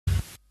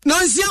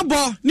nonsia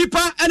bo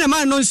nipa ena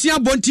ma nonsia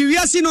bo nti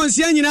wiase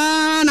nonsia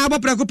nyina na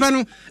abopra kopa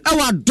no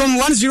ewa dom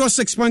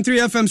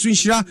 106.3 FM so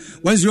nhira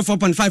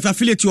 104.5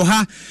 affiliate yo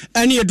ha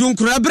ene edun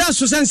kro abra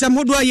so sensem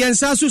hodo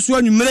ayensa so so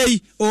anwumre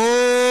yi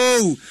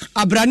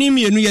abrani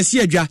mienu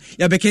yesi adwa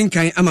ya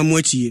bekenkan ama mo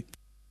achie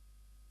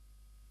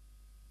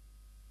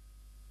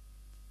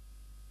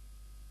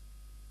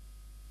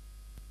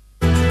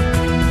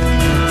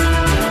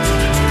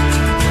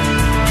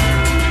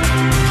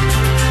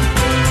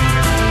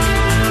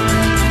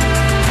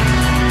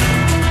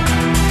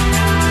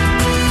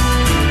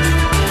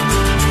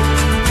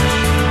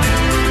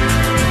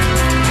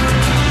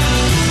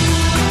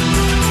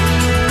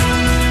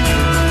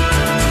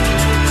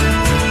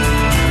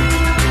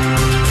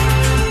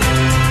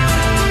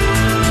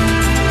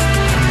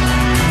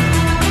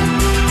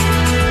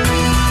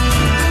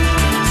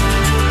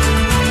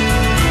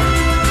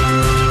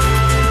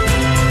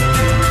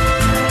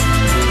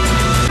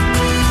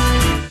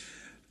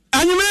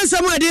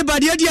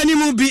badia dia ni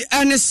mu bi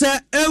ene se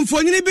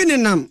emfonyini bi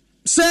nenam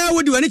se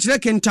wodi wani kire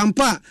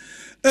kentampa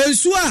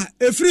ensu a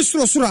efiri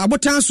soro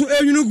abotan so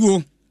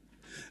enwunuguo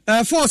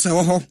force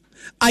wo ho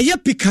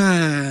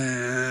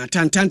ayepika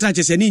tantanta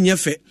chese ni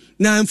nyefe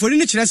na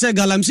emfonini kire se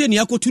galamse ni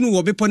akotunu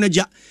wo bepo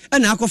naja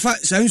ena akofa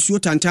sansuo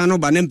tantan no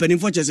ba ne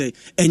mpanimfo chese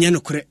enye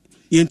nokore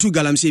yentu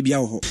galamse bia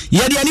wo ho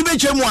yede ani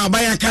betwemu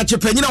aban aka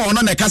chepanyina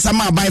wono ne kasa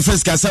ma aban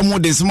first kasa mu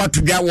de sma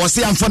tudwa wo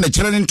se amfo ne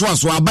kire ne nto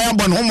aso aban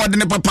abon ho mode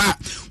ne papa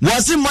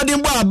wo se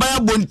modin bo aban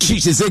abon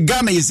tri se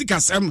Ghana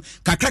yesikasam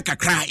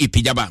kakra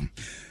epijaba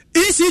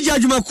isi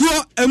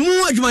jajumakuo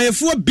emu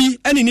adwumayefo bi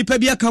ene nipa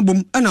bi aka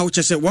bom ana wo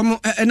chese wo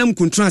enam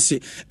kontrase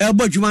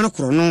ebo adwuma no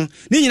kro no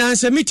ni nyina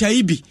nse mita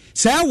yi bi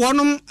sa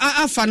wonom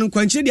afa no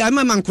kwanchire dia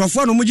ama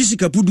mankrofo no moji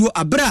sika puduo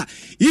abra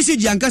isi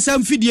jankasa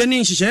mfidie ne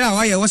nhihye a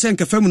waye wo se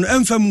nkafamu no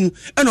emfamu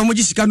ena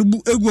moji sika no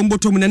eguo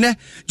mbotom ne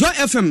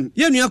Joy FM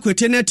yenu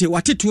akwete nete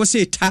wateto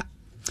se ta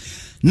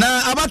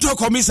na abato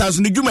commissioners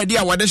ni dwumadi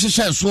a wade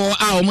hyehyɛ so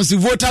a omusi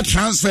voter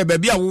transfer ba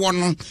bia wo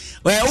no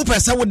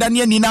upesa wo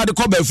dane ani na de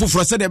ko ba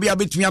fufuro se de bia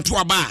betumi ato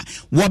aba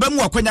wo ba mu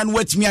akwanya no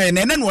watumi aye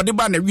na no de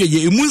ba na wie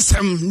ye emu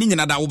nsɛm ni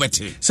nyina da wo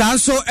bete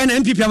sanso ena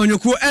MPP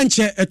amanyoko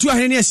enche etu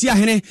ahene ne asi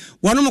ahene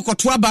wono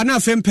mkoto aba na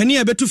afem pani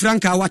a betu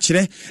franka wa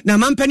kyerɛ na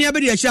mampani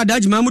abedi ya hya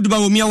daji mamudu ba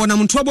wo mia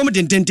wonam nto abom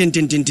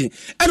tententententen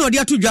ena ode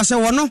ato dwa se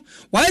wono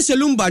wa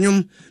eselum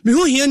banyom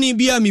mehu hiani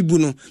bia mebu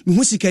no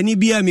mehu sikani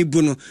bia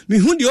mebu no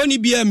mehu de oni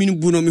bia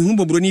mebu no mehu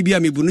bobroni bia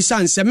mebu no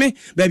sanseme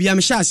ba bia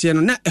me hyase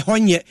no na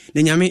ehonye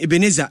na nyame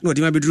Ebeneza na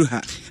ode ma beduru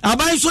ha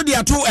aban so de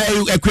ato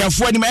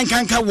akuafo ani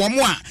menkanka wo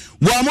mo a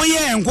wo mo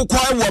ye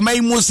nkokɔ wo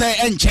mai mu se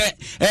enche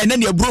na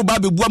ne aburo ba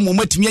bebu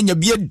amomatumi anya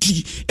bia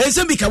di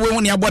ensem bi ka we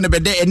woni abɔ ne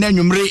bede ena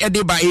nwumre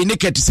ede ba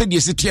Naket se de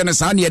sitie ne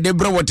saa ne ede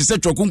bro wote se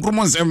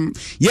twokonkromo nsem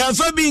ya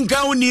fa bi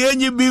nka wo ne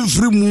enyi bi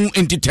mfiri mu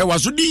entitewa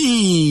so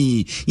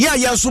di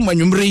ya so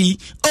manwumre yi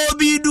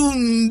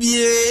obidum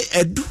bie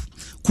edu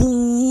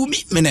kumi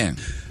mene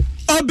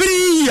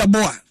obri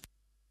yaboa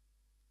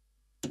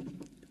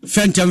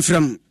fentem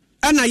from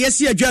ana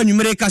yesi adwa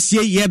anwumere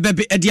kasie ye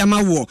bebe ediama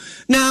wo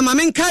na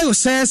mamenkai o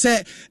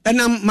se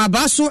na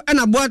mabaso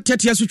na bo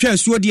tetia so twa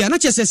asuo dia na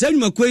chese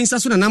anwumakoi nsa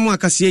so na nam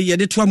akasie ye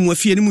de to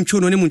amuafie ne munchwo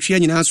no ne munchwe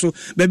nyina so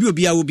ba bi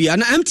obia wo bia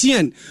na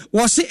MTN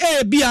wo se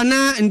bia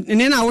na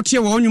ne na wote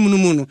wo onwum no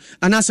mu no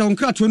ana se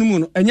onkrato no mu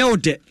no enya wo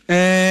de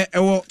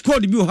wo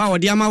code bi o ha wo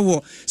de ama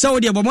wo se wo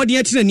de bomode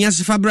atire ni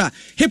asefa bra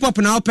hip hop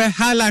na ope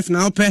high life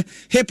na ope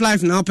hip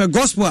life na ope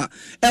gospel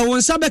wo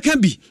nsa beka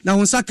bi na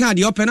wo nsa ka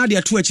de ope na de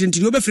ato akire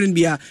nti wo be friend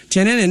bia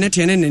tenene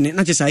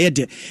na chesa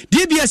yede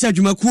DBS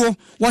adwumakuo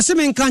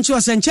waseme nkanche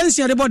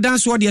wasenchense de bo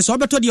dance wo de so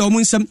obeto de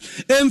omunsam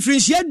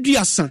emfrinhia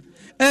duasa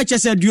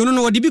chesa duono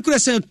no de bi kure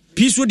se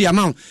piso de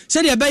amount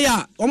se de be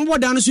ya ombo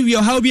dan so wi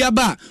o ha obi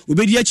aba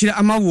obedi akire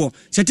amawo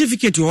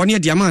certificate ho ne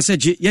de amount se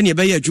je ye ne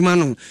be ya adwuma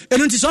no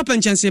eno nti so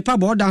openchense pa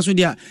bo dan so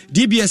de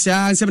DBS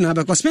ansem na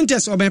be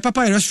cosmetics oben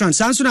papa restaurant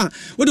sanso na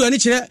wo de wani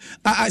kire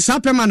sa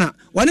pemana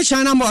wani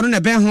china mo no na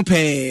be ho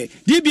pe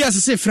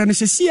DBS se frɛ no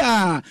se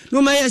sia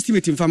no my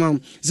estimate mfama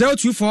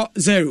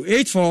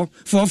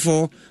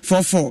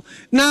 0240844444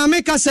 na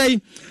make us say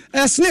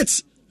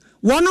snit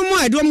wono mo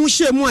adom ho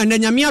hye mu ana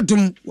nyame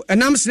adom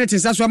enam snit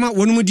nsaso ama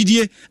wono mu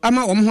didie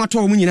ama wo ho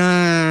atɔ wo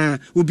nyina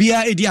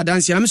obia edi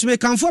adanse am so be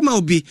kanfo ma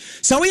obi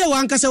sa wo ye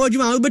wankasa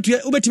wadwuma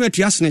obetime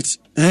atua snit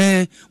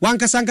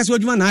wankasa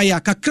wadwuma na aya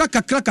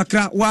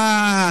kakra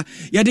wa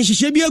ye de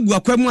hyehyɛ bi agu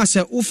akwamu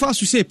ase wo fa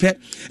so se pɛ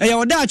ɛyɛ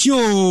odaachi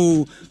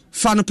o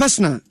fa no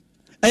personal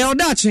ɛyɛ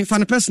odaachi fa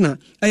no personal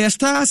ɛyɛ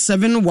star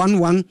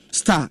 711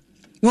 star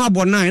no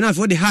abona na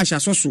for the hash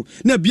asoso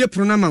na bie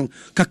pronama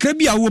kakra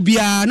bia wo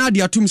bia na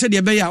de atum se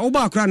de be ya wo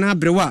ba akra na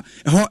abrewa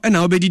ho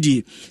na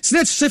obedidi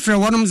snitch sefre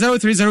wonom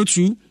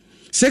 0302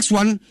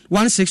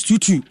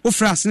 611622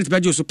 ofra senate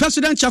bejo so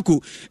president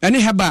chako ene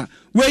heba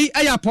wei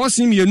aya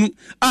posin mienu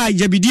a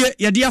yabidie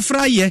yede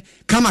afra ye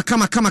kama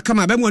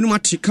be mu anu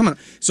ate kama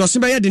so se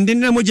be ye denden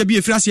na moja bi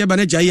efra se ba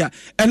na gyae a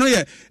eno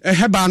ye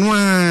heba no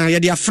a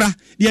yede afra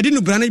yede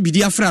no bra na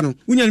bidi afra no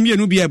unya no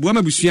mienu bi e bo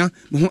ma busua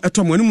mo ho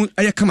eto mo anu mu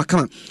aye kama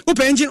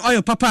open engine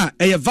oil papa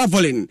eye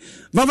Valvoline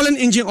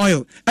engine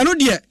oil eno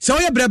de se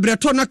oye brebre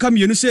to na kam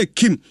mienu se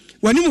kim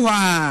wanim ho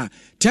a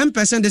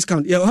 10%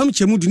 discount ya ham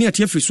chemu dunia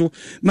tie free so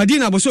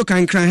madina boso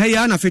kan kran ha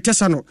ya na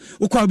fetesa no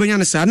ukwa obenya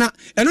ne sa na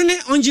eno ne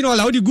engine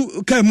oil odi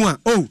gu ka mu a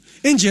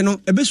engine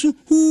no ebesu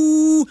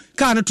hu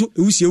ka na to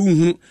ewusie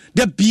wuhunu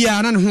da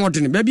bia na ne ho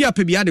ode ne ba bia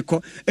pa bia de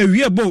ko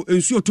ewie bo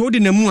ensu to odi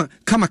na mu a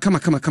kama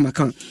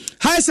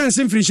high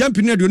sense free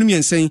champion na duonu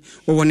miensen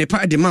wo ne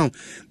pa de ma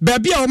ba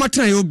bia wo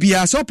matran yo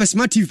bia so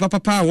pesma tv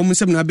papa wo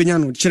musem na benya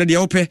no kire de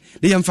wo pe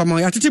de yemfa ma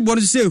ya tete bo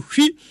no se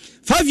hwi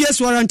 5 years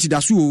warranty da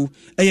so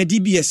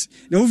DBS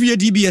na wo vie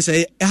DBS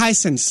high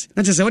sense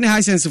na tese woni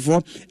high sense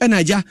for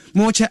enaja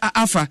mo che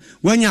afa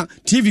wanya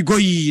TV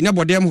goyi na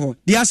bodem ho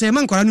dia se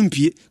man kwara no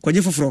mpie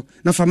kwaje foforo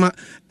na fama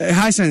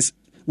high sense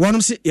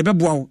wonom se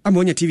yebeboa wo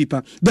amonya TV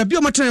pa ba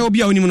bia matran ya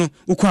obia onim no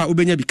ukwa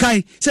obenya bi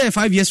kai say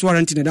 5 years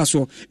warranty ne da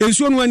so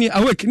ensuo no ani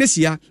awake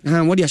nesia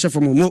wo de ahye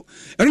mo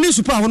eno ne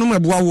super wonom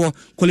eboa wo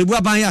kolebu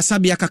aban ya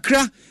sabia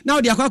kakra na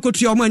wo de akwa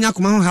kotua wo anya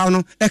koma ho hawo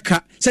no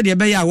eka se de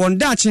be ya won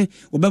dache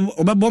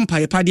obebom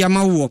pae pa de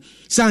ama wo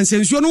sanse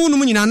ensuo no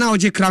wonom nyina na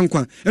oje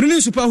krankwa eno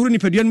ne super huru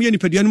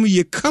nipaduanum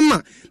ye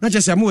kama na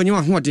chese mo wanyi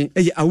wa hoden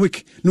eye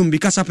awake no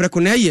mbika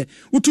sapreko na eye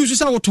utu so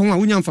sa woton a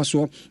wonya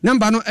mfaso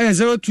number no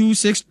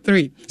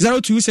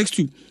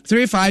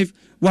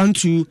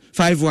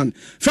 0262351251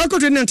 Franco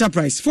Trading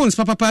Enterprise phones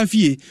papa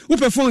fie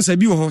upe phones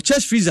abi wo ho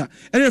chest freezer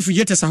and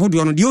refrigerators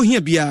ahodo no de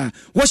ohia bia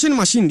washing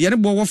machine de ne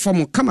bo wo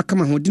form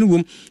kama ho de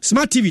wom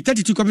smart TV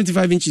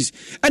 32.5 inches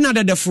and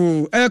the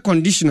full air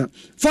conditioner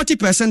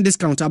 40%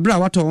 discount abra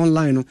wato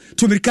online no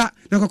to mirika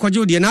na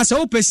kokwaje de na sa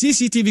upe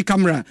CCTV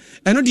camera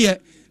eno de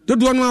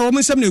dodo no a wo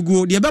mensam na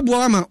guo de bebo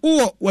ama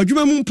wo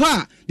wadwuma mu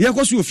pa de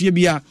yakoso ofie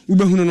bia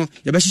ubehunu no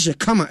ye be hihye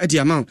kama e de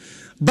ama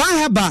ba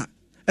haba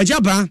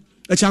ajaba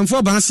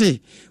achamfo ba se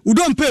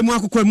udompe mu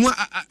akokwa mu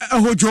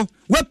ahojo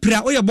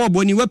wapra oye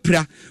bobo ni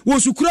wapra wo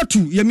sukura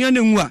tu yamia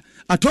na nwu a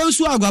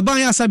atonso agwaban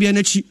ya sabia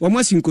na chi wo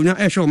masi nkonya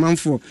ehwe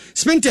manfo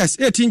Sprinters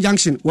 18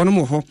 junction wono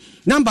mo ho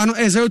number no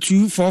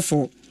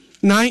 0244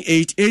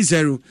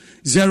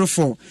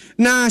 988004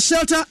 na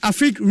Shelter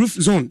Afrique Roof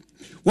Zone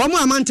womo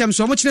amantem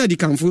so mo kina di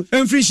kamfo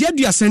emfrihia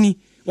duasani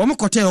womo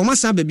kote womo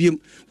san babiem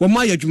womo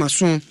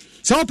ayadwumaso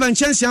so open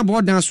chance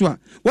aboard dan so a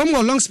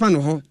womo long span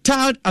ho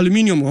tiled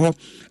aluminium ho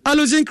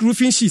zinc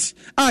roofing sheets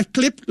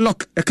clip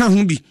lock eka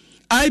ho bi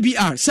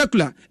IBR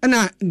circular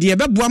na de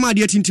beboa ma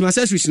de tintim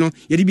accessories no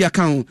ye de bi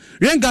aka ho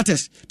rain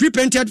gutters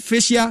pre-painted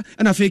fascia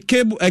and a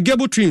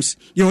gable trims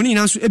ye oni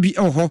na so ebi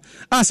ho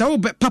sa wo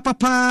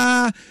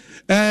papa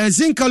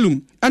zinc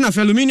alum and a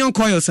aluminium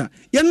coils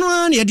ye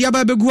no na ye de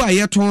aba begu a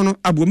ye ton no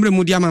abomre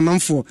mu de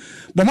amamfo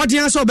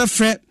bomodin so be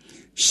frɛ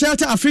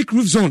Shelter Afrique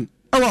Roof Zone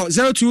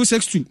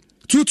 0262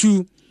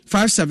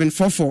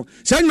 225744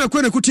 say ma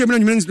ko na kutie mna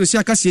nyimene nsi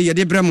akase ye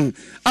de brem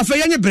afa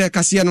ye nye bre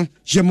kase no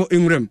jemo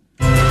enwrem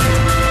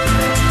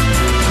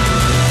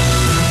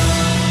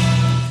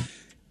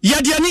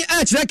yadiani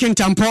achre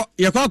kentampo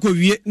yakwa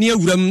wie ne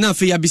awuram na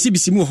afa ya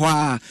bisibisi mu ho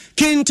a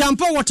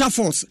kentampo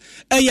waterfalls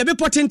ye be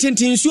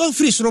potententin so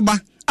free soroba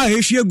a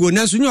ehwie go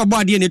na so nyo obo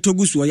ade ne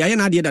togu so ya ye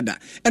na ade dada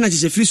na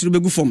chese free soro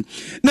begu fom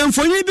na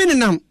mfonyi bi ne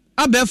nam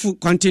abefu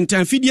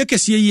contentan fidie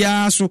kese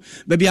ya so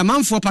baby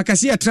amanfo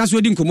pakase ya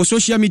transfer din komo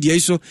social media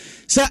iso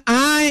say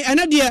ai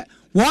ena de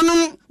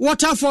wonom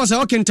waterfalls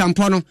a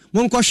kentampo no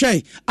monko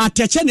hwe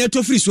ateche na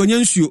eto free so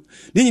nyansuo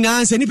ni nyina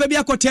anse nipa bi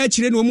akota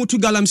akire na omutu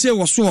galamse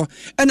wo so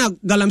ena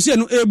galamse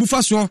no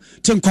ebufa so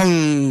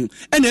tenkon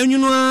ena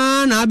enwunu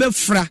na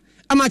abefra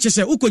ama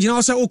chese ukojina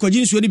wo se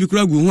ukoji nsuo ni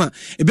bikura gu ho a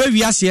ebe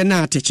wiase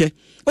na ateche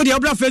odi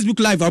obra Facebook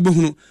live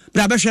abohunu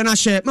bra behwe na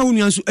hye ma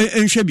hunu anso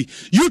enhwe bi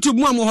YouTube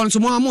mu amho nso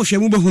mu hwe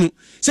mu bohunu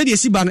se de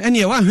siba no ene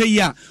ye wa hwe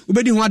yi a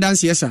obedi ho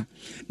adanse yesa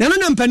na no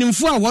na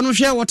mpanimfo a wono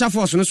hwe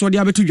waterfalls no so de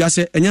abetu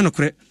dwase enye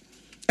nokore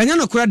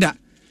da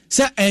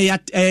se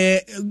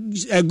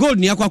gold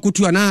ni akwa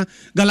kotu na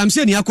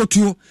galamse ni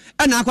akotuo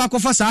na akwa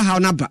kofa sa ha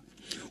na ba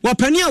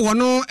wopani a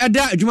wono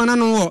eda adwuma na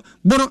no wo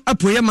bono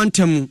apoye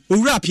mantam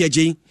owura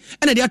apiagyen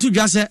ena de atu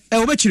dwase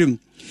obekirem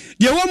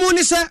de wo mu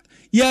ni se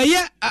ye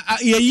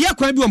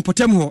kwa bi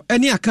wonpotam ho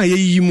ene aka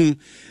ye mu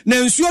na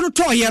nsuo no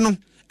toye no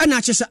ena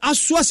achese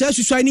asoa sa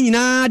asusua ni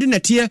nyina de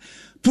natie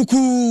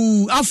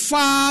puku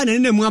afa na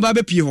ne mu aba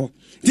be pie ho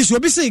this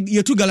obi se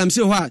yetu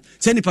galamse ho a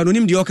se nipa no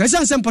nim de oka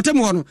se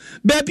mpotam ho no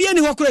ba bia ni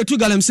ho kora yetu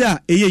galamse a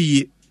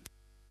eyeyie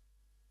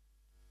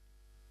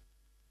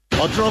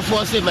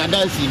Otrofo se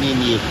madansi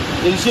ni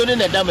nsuo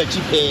ne da machi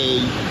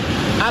pay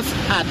as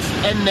at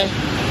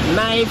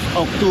 9th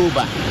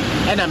October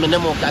ena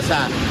menemo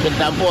kasa the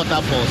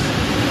Waterfalls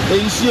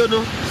nsuo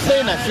no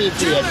say na say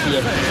tie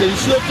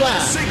nsuo to a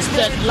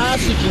said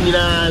last week we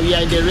are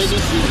in the rainy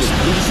season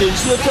it is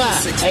nsuo to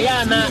a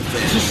eya na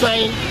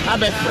susan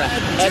abefra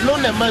eno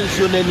na man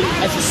nsuo nani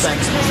asisan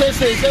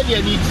say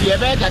dey need tie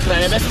be kakra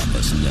be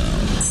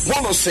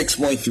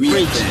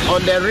 106.3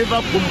 on the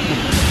river Pumpu.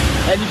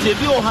 And it's a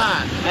view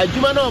hard, a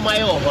Jumano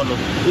my own.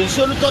 In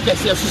soon talk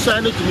as a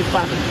Susano to be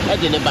fat, I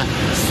didn't buy.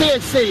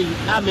 Say,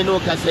 I'm in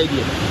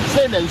Ocasadia.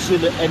 Say, and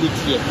soon and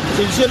it's here.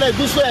 Since you like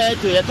do so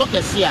to a talk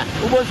as here,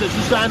 who wants a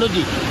Susano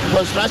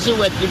construction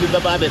work to be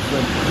Baba from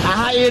a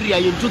high area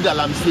in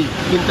Tugalamsi,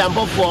 in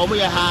Tampo for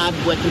we are hard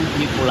working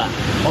people.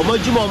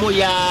 Omojumo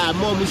ya,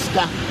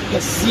 Momuska, a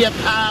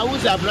Siapa,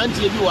 who's a branch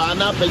of you are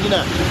now paying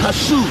a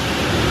shoe.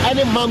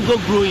 Any mango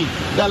growing,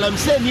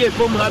 Galamse near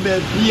from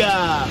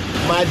Habia,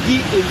 Madi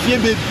and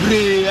Jebe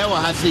Bray, our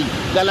Hasi,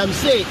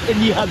 Galamse,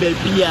 and you have a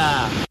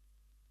beer.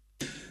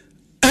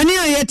 Ani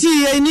ayati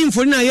ye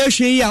mfoni na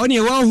yehwe ya oni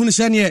wa hunu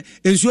sane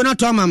ensuo na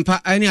to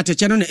mampa ani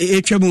ateche no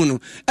etwamu no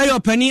ayo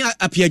pani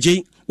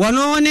apiaje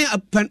wono ne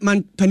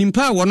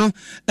panimpa wono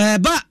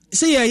ba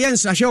se ye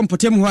yens ahwe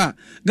mpotem ho a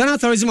Ghana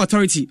Tourism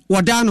Authority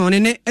wada no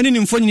ne eni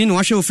mfoni no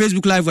ahwe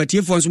Facebook live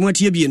atie fo nso mo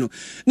atie bie no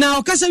na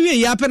okasa wie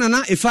ya pena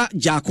na efa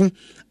jako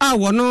a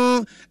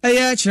wono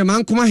eye kyerema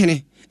nkoma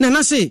hene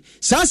na se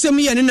saa asem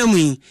ye ne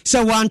namu se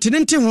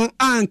wantenente ho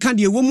anka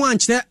de wo mu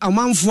ankyere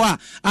amanfo a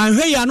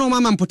anhwe ya na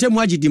omama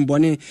mpotemu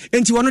agidimbone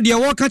enti wono de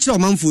wo ka kyere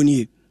omanfo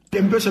ni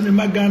empesa me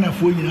magana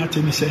fo nyina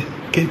temi se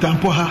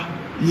kentampo ha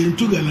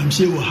yentu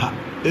galamse wo ha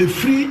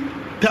efri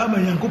tama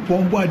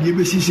yankopon bo ade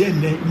besisi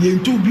enne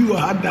yentu bi wo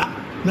ha da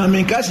na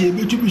menka se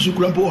ebetu bi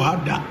sukurampo ha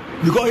da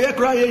because ye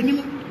kra ye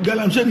nim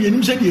galamse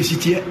yenim se de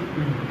sitie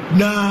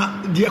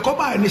na de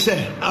koba ni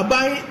se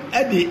aban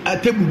e de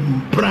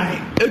atebubu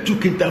prime etu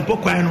kintampo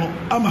kwan no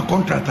ama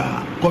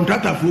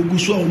contractor for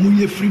guso o mu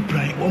ye free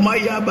prime o ma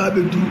ya ba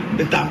bedu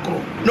the tankro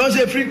no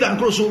say free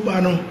tankro so ba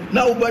no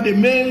na over the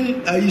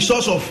main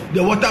source of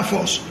the water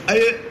force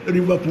aye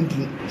river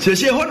Pumpu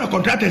se ho na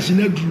contractors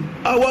na dru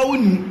awa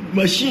woni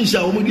machines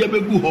a o mu de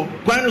abegu ho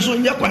kwan no so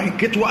nya kwan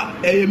ketwa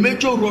e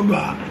metro road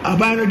a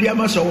aban no de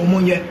amasa o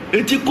mu nye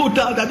enti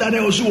kota dada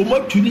na o so o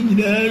matu ni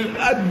nyina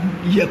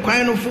ye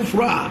kwan no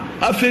foforo a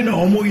afi na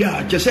omo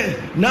ya chese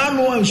na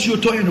no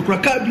ansuo to ye no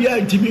kraka bia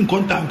ntimi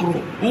nkontankro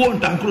wo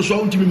ntankro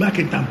so ntimi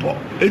market tampo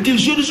eti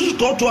nsuo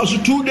so to aso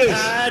 2 days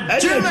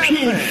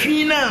e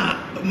fina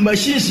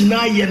machines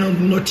na ye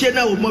no tie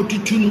na o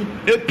matutu no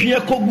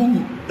epia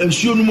kogu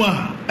nsuo no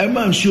a e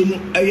ma nsuo no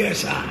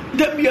eyesa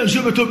da bia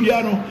nsuo beto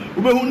bia no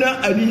obehu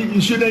na ani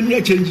nsuo na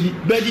ni change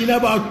but in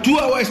about 2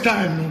 hours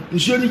time no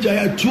nsuo ni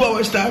jaya 2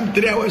 hours time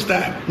 3 hours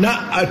time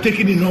na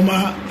taking the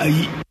normal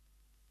ayi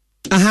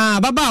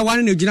aha baba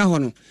wan na gina ho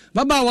no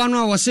baba wan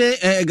no wo se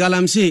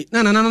galamse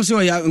na nanom se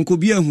ya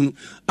nkobi ahunu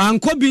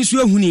ankobi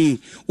nsu ahuni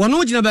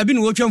wono gina baabi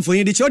na wo twa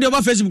mfonye de che wo de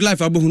ba Facebook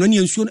live abohu no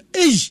ne nsuo no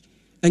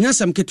anya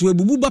sam keto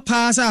ebubu ba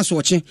pa sa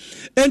asoche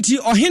enti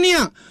ohene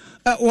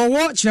a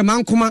wo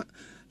kyerema nkoma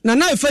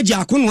na efa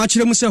jako no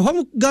akyere mu se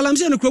ho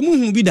galamse no kromu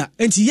hu bi da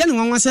enti ye ne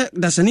nwanwa se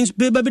dasani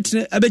beba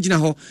betine abegina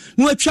ho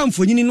no atwa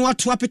mfonyini no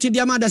ato apete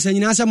dia ma dasani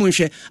na asem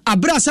nhwe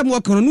abra asem wo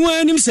kono no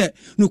anim se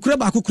no kura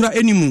ba kokura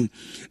animu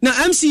na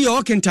MC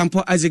yo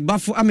kentampo Isaac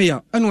Bafo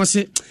ameya eno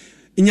se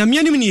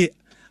nyamia nim ni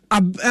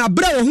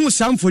abra wo hu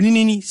sam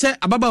mfonyini ni se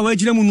ababa wa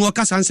agina mu no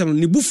kasa ansem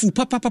ni bufu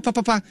papa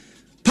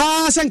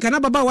pa sanka na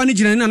baba wa ni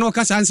gina na no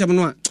kasa ansem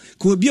no a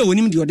ko obi a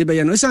wonim de ode be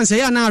ye no sanse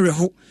ya na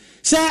areho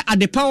se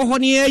adepa wo ho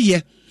ne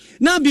ye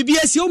na bibi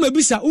esi o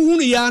mabisa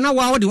uhunu ya na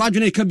wa wode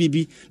wadwene ka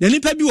bibi na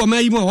nipa bi wo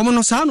mayi mu wo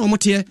no saa na wo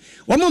te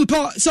wo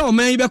mpo se wo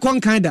mayi be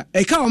konkan da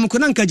e ka wo mko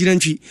na nka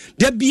girantwi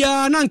da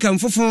bia na nka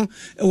mfofo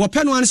wo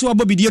pe no an se wo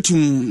bobidi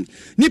atum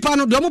nipa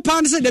no do mo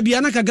pa se da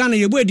bia na ka Ghana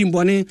ye bo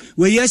edimbone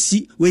we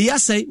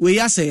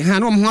yasai ha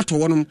na wo ho ato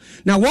wo no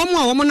na wo mo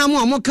a wo nam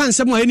a mo kan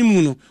nsem a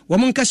enimu no wo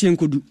mo nka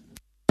hyenkodu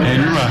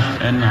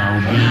Enura and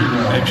I'll be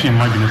actually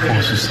imagine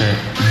for say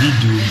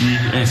video be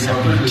a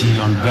security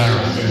on barrel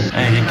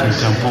and you can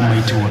jump on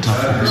my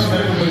waterfalls.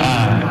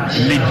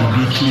 Lady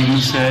be clean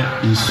say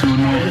in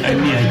soon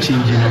any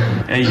changing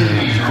up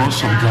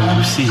because of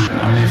Galamsey.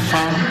 I'm a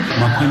farm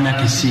Makuna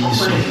Kisi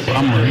so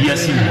I'm a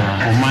reason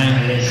for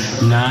mine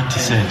not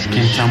said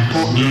can jump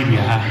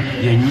area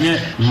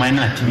yet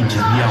minor activity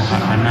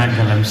and I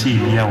Galamsey.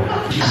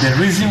 The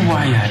reason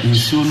why in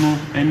soon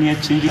any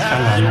changing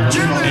color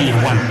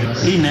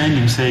na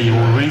nim say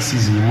your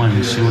racism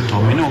man so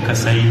to me no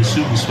kasa insu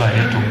so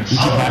ayeto nti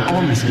ba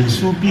almost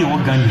insu bi o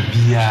Ghana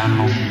bia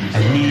no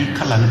ani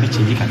kala no be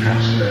change kakra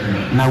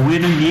na we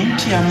no ni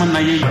ntia man na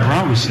ye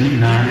brownish ni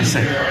na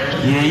say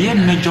ye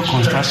major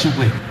construction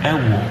work e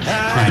wo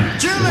prime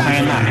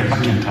why na e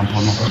back in tampo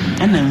no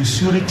and na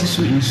insu reti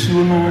so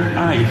insu no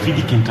e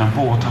feed in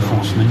tampo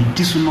waterfalls no ni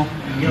tisu no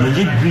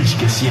yɛyɛ bridge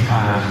kɛseɛ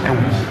paa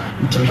ɛwɔ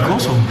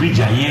because of bridge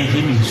a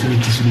yɛyɛ ne nsuo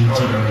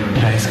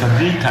the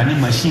excavator ne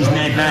machines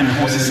na ɛdan ne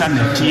ho sesa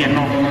nɛteɛ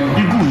no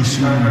bigu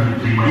nsuo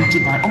nti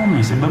by all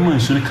means ɛbɛma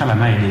nsuo no kala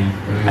na yɛdɛ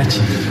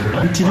akyi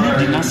nti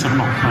lady no asɛm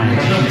no ɔkaeɛ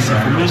no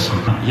misinformation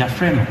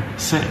yɛafrɛ no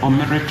sɛ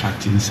ɔmmɛ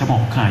retract nsɛm a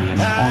ɔkaeɛ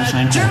no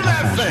ɔnsan kɔ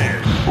waterfall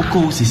so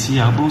wokɔ sisi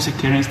a wobɛhu sɛ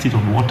current state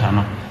of water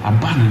no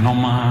aba ne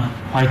normal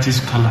whitish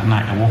colour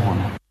na ɛwɔ hɔ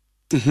no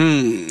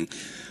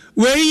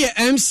wei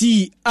yɛ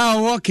MC a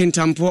ɔwɔ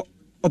Kintampo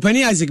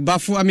Opani Isaac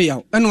Bafo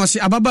Ameyaw ɛna ɔse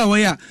ababa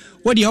wɔ ya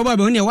wɔde ɔba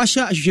bɛ ne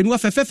wahyɛ ahwehwɛnu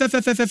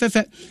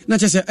afɛfɛfɛfɛfɛ na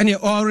kyɛ sɛ ɛne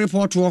ɔwɔ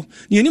report wɔ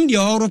ne anim deɛ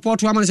ɔwɔ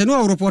report ama sɛ ne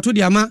ɔwɔ report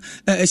de ama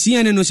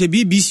CNN no sɛ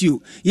BBC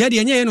o yɛ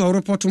deɛ nyɛ no ɔwɔ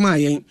report ma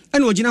yɛn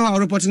ɛna ɔgyina hɔ a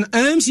report no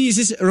MC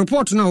sɛ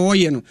report no a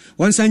wɔyɛ no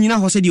wɔnsa nyina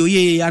hɔ sɛ deɛ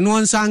ɔyɛ yɛ ano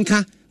ɔnsa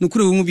nka no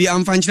kura wɔ mu bi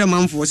amfa nkyerɛ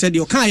manfoɔ sɛ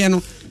deɛ ɔkaeɛ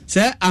no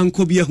sɛ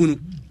ankɔ bi ahunu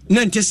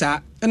na nte saa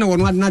ɛna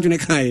wɔno ade no adwene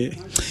kaeɛ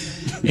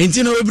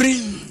enti no obri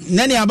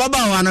nani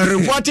ababa no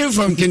reporting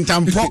from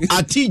Kintampo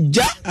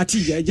Atija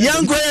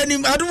yanko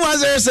yani adu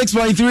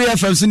 106.3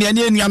 FM so ne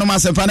anu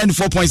masefa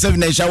 94.7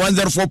 na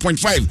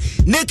 104.5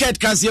 Naket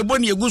Kasiebo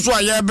ne eguso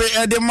ayebe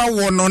ede ma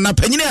wo no na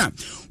panyine a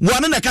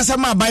wano na kasa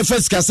ma by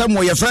first kasa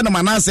mo ye friend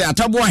manase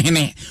atabo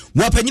ahene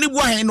wa panyine bu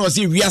ahene no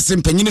se wiase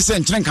panyine se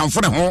nkyere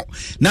nkamfo ne ho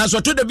na so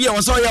to da bia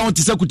wo so ya ho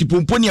tisa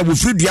kutipompo ne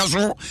abofri dua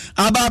so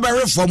aba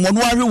reform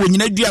no ahwe wo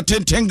nyina dua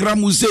 10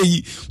 gram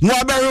sei no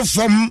aba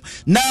reform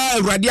na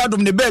awurade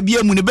adom ne ba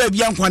bia mu ne ba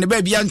bia nkwane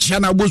ba bia nkyia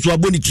na abosu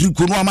aboni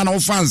triko no ama no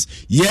fans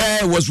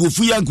was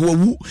wofu yank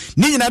wawu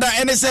ni nyina da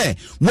ene se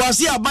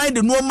wase aban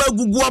de no ma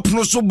gugu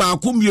apono so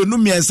baako mienu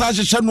miensa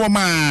hyehye no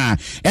ma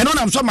eno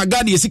nam so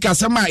magade yesika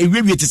sema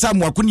ewiwie te sa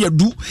mo ne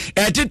adu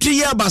etete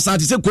ye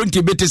basate se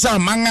konte bete sa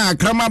manga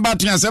akrama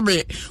batia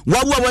sebe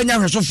wawu awanya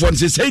hwesofo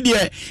nse sei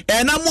de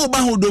ena mo ba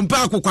ho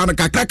dompa akokwa no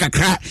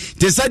kakra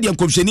te sa de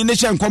nkophyeni ne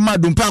hye nkoma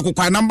dompa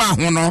akokwa namba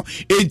ho no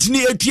entini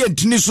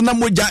etini so na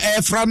moja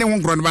efra ne ho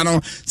nkro no ba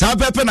no sa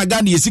pepe na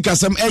gade yesika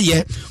sem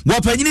eye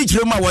wapanyini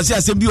kirema wase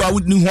asem bi wa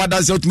ni ho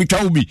adanse otumi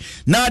twa obi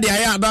na de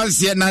aya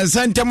adanse na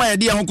nsentema ye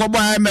de ho kobo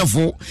IMF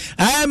fo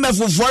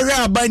hwe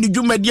aban ni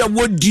dwumadi a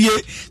wodie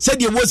se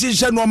de wosi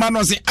hye no ma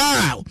no se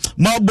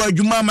ma bo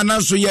adwuma ma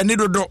na so ye ni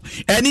dodo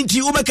eni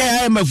nti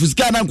ubeka IMF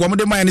sika na nkomo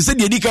de ma ne se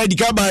de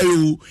dika ba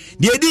yo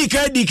de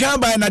dika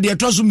ba na de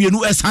toso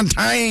mienu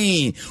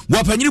esantan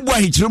wapanyini bo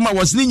ahikirema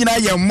wase ni nyina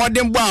ye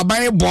modern bo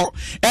aban bo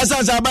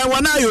esansa aban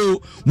wana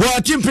yo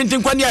wo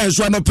timpintin kwani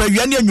ayeso no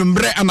pawia ne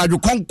anwumbre anadwo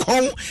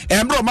konkon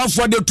embro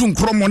mafo de tu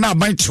nkromo na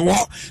aban tewo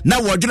na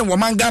wodwene wo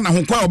manga na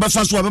ho kwa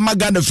obefa so obema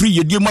Ghana free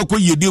yedie mu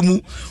akoyedie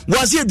mu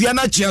wase adua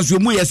na chianso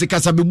mu yesi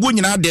kasa bebu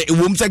nyina de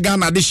ewom se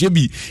Ghana de hye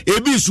bi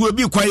ebi su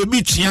ebi kwa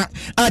ebi tia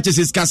a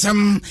chesis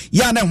kasam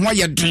ya na ho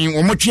ye den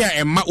wo motwea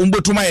emma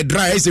ombotuma ye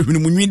dry ese hwenu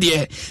munwi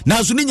de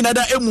na so ni nyina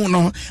da emu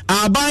no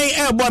aban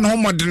ebo na ho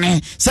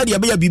modene se de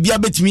ya bibia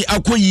betimi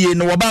akoyie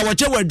no wo ba wo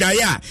che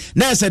wadwaye a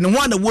na ese ne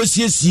ho na wo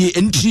siesie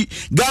enti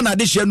Ghana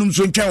de hye num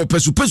so ntwa wo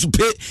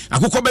pesupe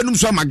akokọ benum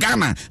so ma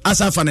Ghana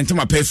asafa ne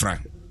ntema pefra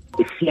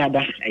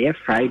Isiada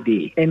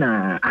Friday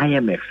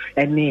IMF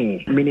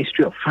any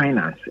Ministry of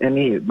Finance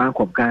any Bank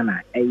of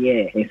Ghana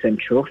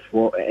essential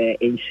for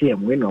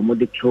NCM when no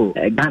modito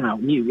Ghana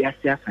ni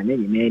wiase afane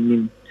ni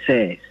nim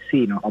say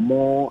no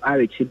more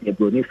RHC the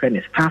Bruni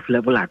friend staff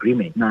level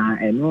agreement na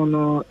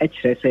no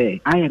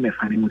say IMF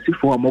and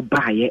musifo mo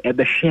buy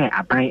ebe share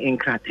aban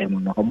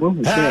enkratem no omo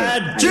hu say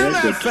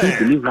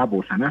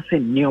deliverables and I say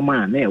new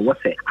man na what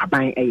say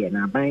aban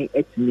na aban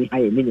etimi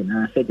aye ni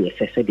na say de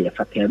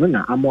fatel no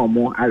na amo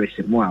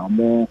RHC mo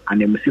amo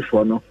and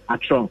musifo no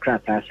atron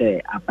krata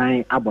say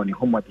aban abone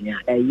homoden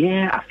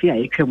afia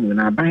etwam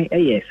na aban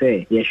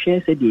say ye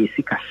share say de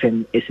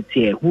sikasem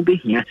esitie hu be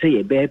hia say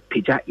ye be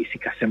pija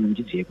esikasem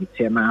ngije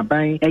gutie na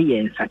aban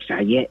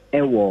nsachaye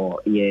ewo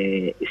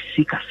ye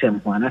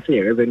sikasem ho na say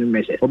revenue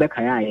measures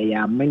obekaya ye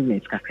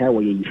amendments kakra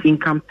wo ye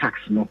income tax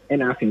no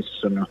and afin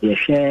so no ye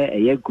share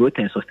ye growth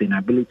and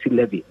sustainability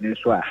levy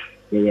so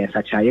ye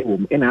nsachaye wo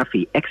and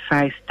afi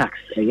excise tax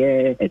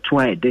ye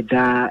etwa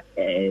deda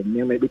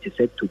maybe to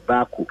say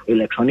tobacco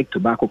electronic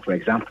tobacco for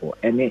example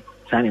any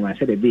Sani man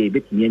said be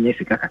bit nye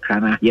sika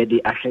kakana ye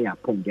de ahwe ya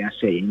pom de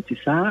ahwe nti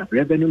sa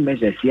revenue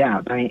measures ya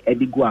aban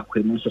edigu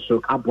akwemu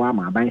so aboa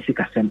ma aban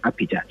sika sem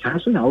apija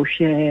chanso na wo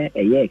hwe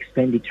ye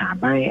expenditure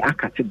aban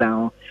cut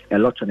down a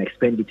lot on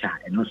expenditure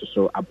and also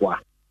so aboa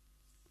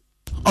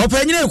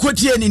Opanyine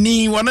ekotie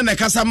ni wono na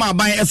kasa ma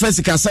aban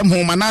FS kasam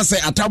ho manase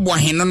atabo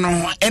ahene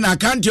no and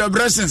account your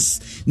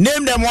blessings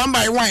name them one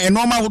by one and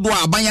normal wodo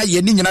aban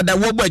ya ni nyina da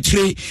wo bo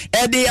akire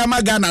e de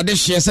amaga na de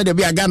hye se de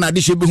bia Ghana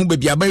de hye be hu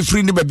bia aban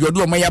free ni bia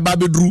odo omaya ba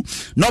bedru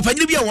na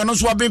opanyine bia wono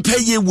so aban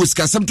paye wos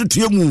kasam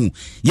tutuemu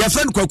ya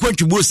friend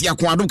kwakwantwubosi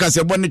akoadom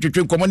Kasiebo ne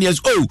twetwe nkomo ne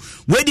yes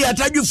we di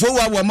atadwufo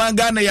wa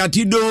manga na ya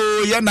tido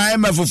ya na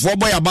MF4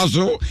 boy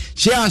abaso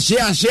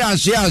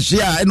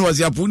share ene was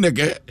yapu ne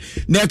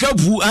ka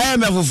pu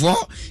IMF IMF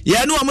for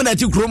ya no amuna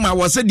ti kroma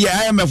wo se de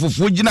IMF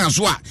for gina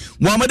so a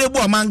Muhammad Ebu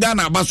amanga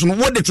na abaso no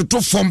wo de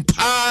toto fom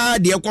pa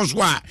de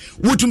ekoso a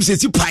wotum se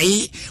ti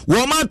pai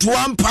wo ma to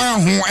ampa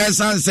ho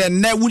esanse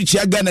na wuchi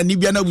aga na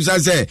nibia na busa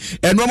se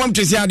eno mam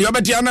twese ade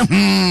obeti ana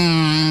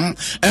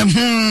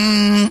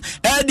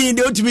edi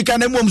de otimi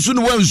kana mom su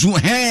no wansu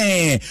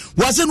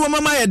wase no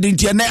mama ya de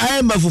ntia na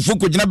IMF for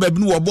ko gina ba bi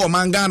no wo bo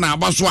amanga na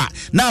abaso a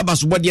na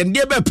abaso bo de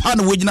ndie be pa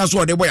no wo gina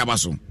so de bo ya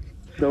abaso.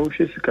 So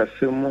she's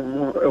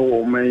Kasiebo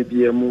or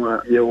maybe a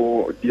more the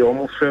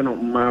almost friend of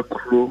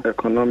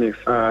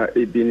macroeconomics a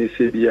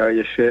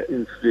beneficia share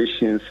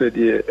inflation said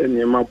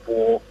any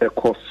mabo a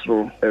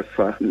costro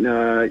efa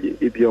na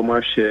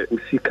idioma share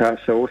usika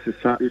so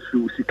if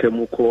you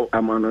sikemoko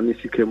amano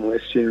sikemo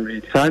exchange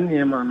rate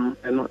sanye mano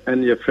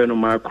and your friend of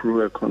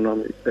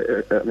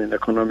macroeconomics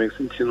economics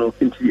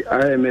into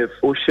IMF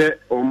o share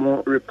or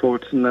more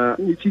reports na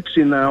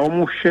nititri na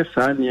almost share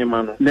sanye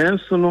mano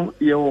nanso no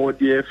your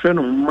dear friend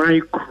of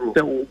micro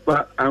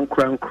Uba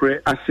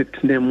ankre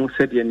asset name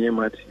said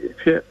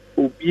Yamati.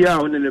 Ubia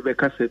on the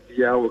Becasset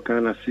Dia or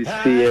Ghana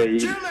CCA,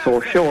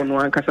 so show no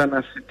Ankasana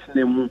asset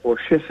name or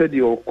she said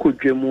your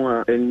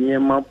Kujemua and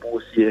Yema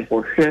Bosie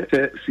or she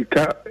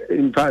Sika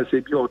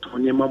invasive your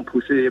Tonyman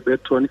Pussy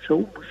Betoni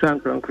so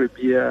Sankran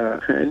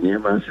Crepia and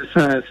Yema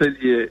said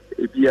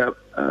Bia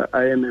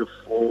IMF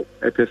for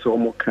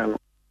Episomo Cano.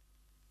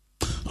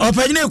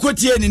 Opanyine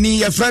kotie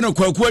ni ya frano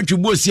kwaku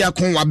atwubosi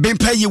akon wa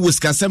bempa ye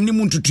woskasam ni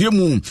muntutue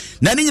mu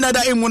na ne nyina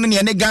da emu no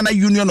ne Ghana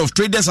Union of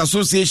Traders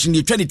Association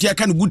ye twene tia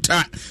kan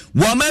guta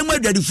wa manmu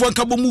adwadifo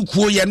nkabo mu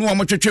kuo ye no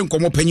omotwetwe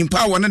nkomo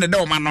panyimpa wo ne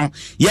da o ma no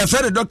ya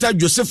frano Dr.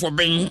 Joseph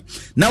Obeng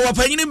na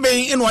wapanyine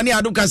ben eno ane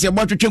adokas ye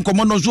botwetwe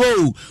nkomo no zo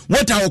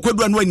wota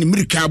okwadu anu ani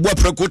mirika abo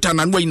aprekota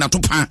na anu ani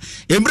natopa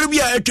emre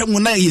bia atwa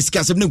na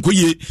yiskasam ne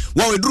koye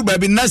wa weduru ba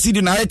bi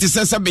nasidi na ayete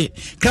sesebe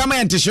krama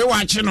yentehwe wa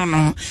ache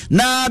no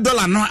na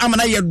dollar no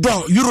amana ye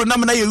euro na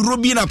mana euro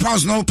bi na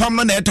pounds no pam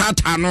no na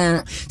etata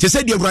no se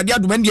se de awurade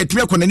adom de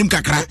etwe konanim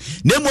kakra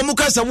na emu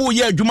kasa wo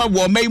ye adwuma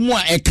wo mai mu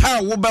a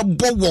eka wo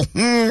bebo wo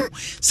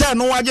se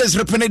no waje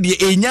srepene de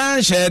enya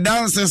hye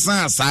dance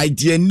sa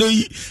side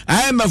nei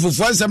ai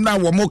mafofo nsem na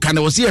wo mo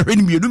kana wo se ehwe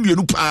ni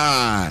mienu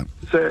pa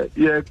se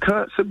ye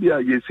ka se bia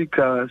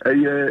yesika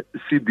eye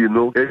cd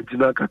no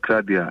ejina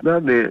kakra dia na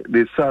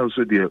ne sound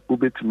so de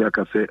ubetimi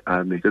akase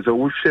ane se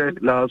wo share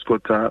last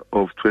quarter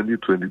of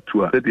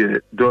 2022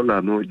 the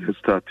dollar no just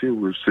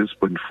starting with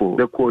 6.4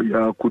 the call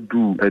ya could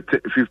do at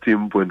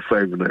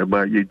 15.5 na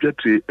ma ye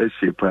dwetwe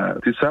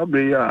eshepa ti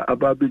sabre ya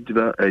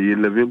ababigina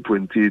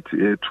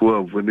 11.8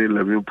 12 and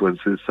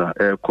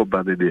 11.6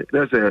 koba ne de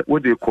that's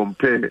what they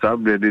compare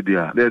sabre ne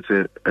dia that's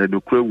no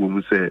kwe wo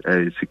mu se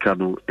sika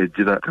no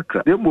ejina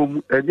kakra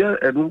dem enya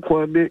enu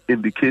kwame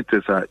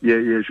indicators ye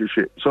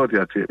hwehwe so they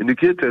are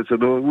indicators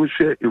no we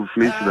share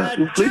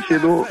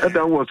inflation no and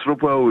that was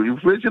proper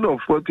inflation of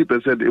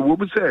 40% it will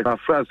be say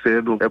afra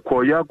say no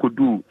ekoya could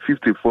do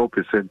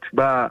 54%.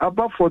 But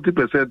above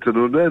 40%,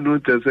 no,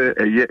 say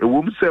a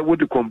woman say what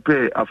to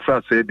compare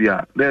after say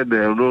dia. Then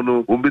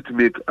no, to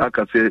make I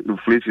can say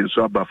inflation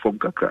so above from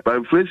kaka. But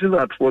inflation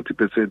at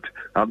 40%,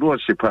 I know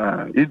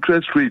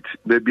interest rate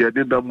maybe I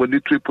did a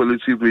monetary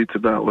policy rate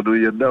now or no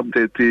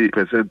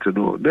 30%.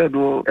 No, then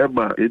no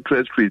Emma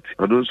interest rate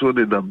and also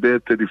the number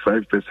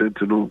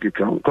 35%. No,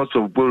 cost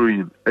of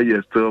borrowing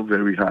is still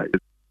very high.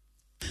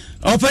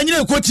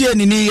 Opanyine kotie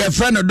ni ya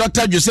friend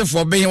Dr. Joseph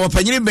Obeng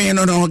opanyine ben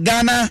no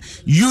Ghana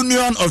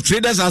Union of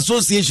Traders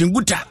Association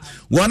guta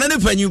wana ne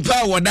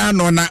panyimpa woda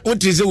no na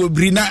otise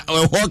wobri na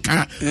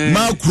hoka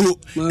macro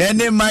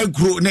ene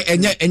micro ne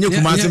enye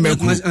kumase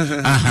macro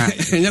aha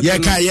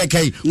ye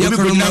kai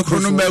obi na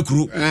chrono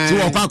macro so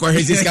wakwa kwa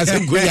hesi kase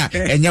goya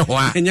enye ho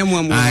a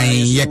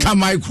ai ye ka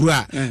micro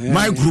a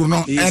micro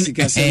no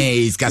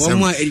iskase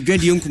mo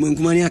edwade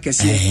nkumankuma ne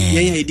akase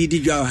ye edidi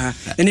dwa ha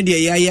ene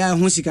de ya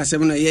ho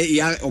sikasem no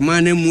ya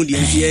omana mu de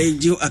ye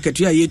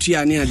akatu ya yetu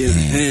ya ne ade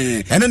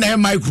ene na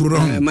micro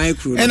no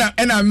micro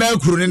ena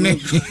macro ne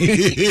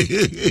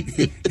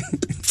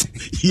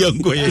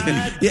yango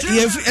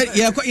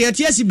ye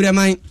tiasi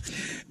breman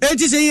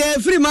enti se ye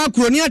free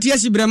macro ni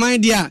atiasi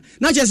breman dia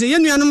na che se ye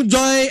nuanom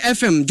Joy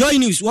FM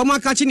JoyNews wo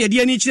maka che ne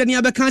de ani kire ne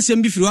abeka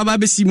asem bi firi wa ba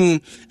besimu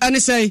ene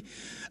sei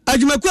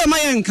adwumaku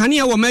amaye nkane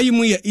ya wo mayi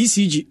mu ye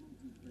ECG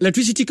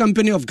Electricity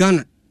Company of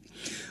Ghana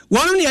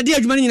wonu ne yade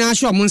adwuma nyina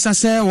ahwe omonsa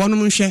se wonu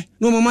nhwe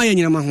no mama ye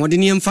nyina mahode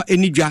ne yemfa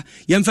enidwa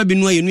yemfa bi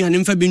nua yenu ane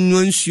mfa bi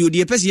nua nsuo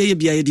de pese ye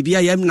bia ye de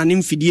bia ye na ne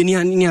mfidie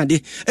ne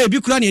ade bi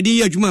kura ne de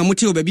ye adwuma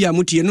amote obabi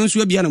amote no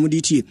nsuo bia na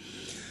mode tie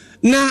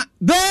na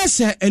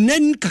bese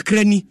enen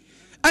kakrani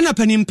ana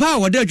panimpa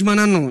wode adwuma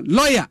na no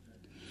lawyer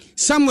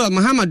Samuel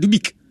Muhammad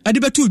Dubik ade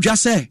betu dwa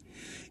se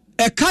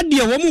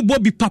kadie wo mu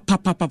bobi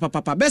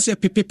papa bese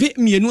pepepe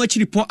mienu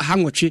akiripo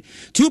hanwotwe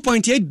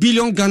 2.8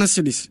 billion Ghana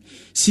cedis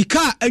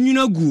sika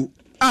anwuna gu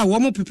wo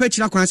mo pepe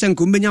kira kwan se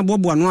nko mbenya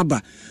bobo ano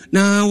aba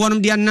na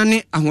wonom de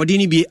anane ahode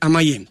ni bi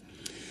amaye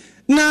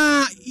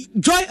na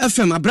Joy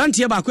FM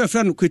abrantie ba ko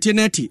efra no kwete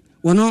na ati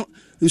wono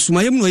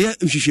nsumayem no ye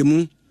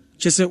nhwehwemu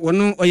chese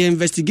wono oye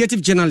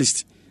investigative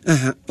journalist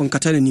on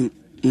katana nim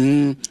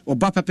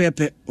oba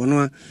pepepe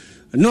ono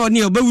no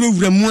ne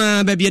obawurawura mu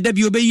a ba bia da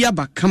bi obayi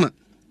aba kama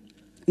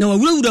na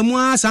wawurawura mu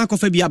a san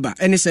kofa bi aba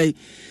ene sei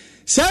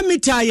sa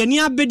mita ye ni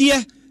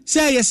abedie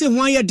say yesi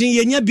ho aye den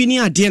ye nya bi ni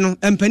ade no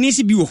empani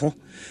si bi wo ho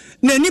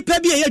na nipa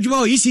bi ye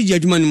adwuma o yisi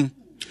adwuma no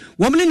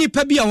womne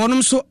nipa bi a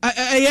wonom so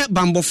eye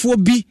bambofo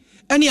bi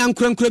ene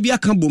ankorankora bi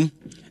aka bom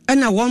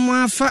ena won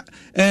afa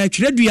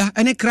twiradua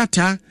ene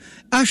krata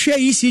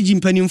ahwe yisi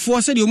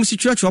mpanimfo se de omusi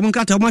twiratwa won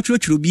krata won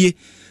atwiratwiro bie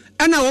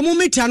ena won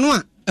mita no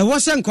a ewo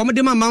se nkom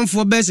de ma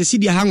manfo be se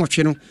sidi ha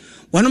nwotwe no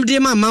wonom de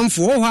ma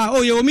manfo ho ha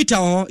o ye o mita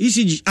ho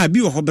yisi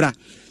abi wo ho bra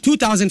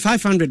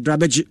 2500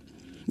 brabeji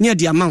ne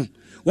de amount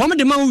wọ́n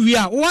de ma wi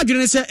a wo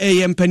adwene se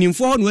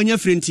mpanimfo ho no anya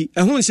frenti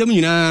ɛho nsɛm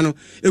nyinaa no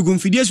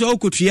egumfidie so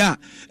akotua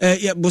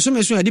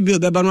bosome so ade bill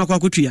beba no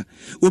akwakotua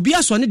obi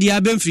aso ne de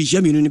aba mfiri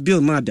hia minu ne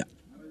bill mada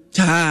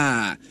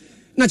ta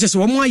na kyese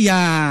wo mo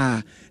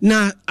aya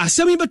na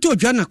asɛm yi beto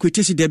dwa na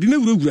kwetesi da bi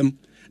mewurawuram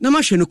na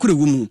mahwɛ no kura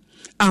wumu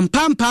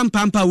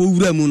ampampa wo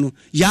wura mu no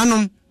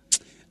yanom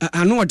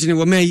ano odene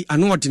wo mai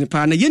ano odene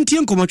pa na yentie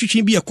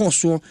nkomatwetwe bi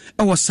ekoso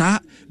e wo saa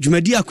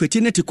dwumadi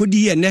akwete ne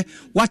tekodi ye ne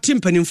wate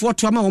mpanimfo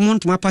to ama wo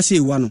montoma pase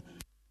ewa no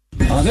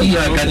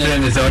ya katre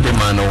ne so de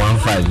man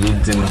 15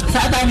 yintino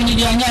sata mi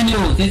ni anya ni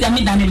o se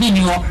mi dane bi ni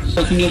ho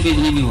so ni obe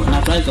ni bi ho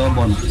na price o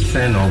bono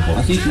say no bo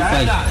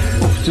 25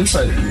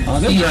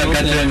 ya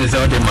katre ne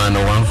so de man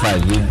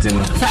 15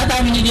 yintino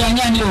sata mi ni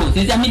anya ni o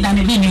se mi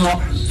dane bi ni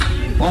ho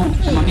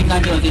o ma bi ka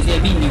de o se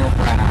bi ni ho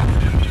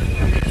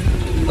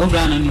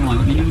Obrana ni mo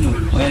minimum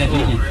oya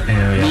patient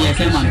ni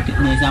ese man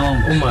ni sa won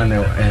o man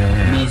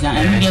ni sa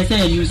and you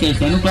say you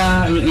say no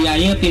kwa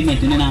ya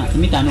payment na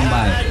mita no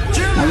buy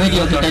na we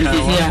dio kitanite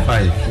sia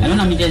I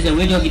no mi say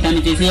we dio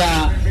kitanite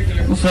sia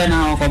u fra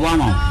na ko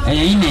bono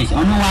ines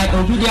ono wa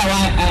obi dia wa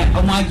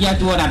o ma gia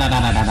to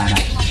da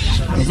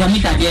ese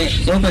mita je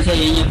so pe say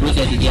yen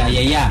process dia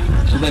ya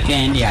u be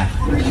ken dia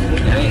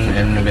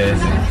en be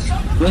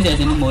process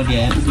ni mo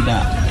dia u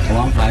da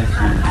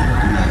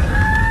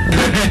 15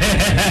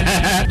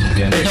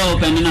 so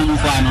penny na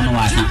mufano no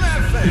wasa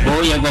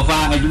o ye go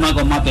fa ajuma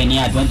go ma penny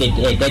at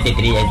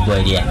 33 years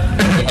boy dia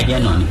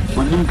again on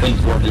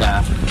 1.4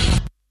 ya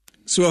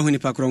so ahuni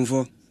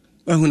pakromfo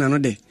ahuna no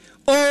de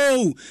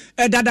oh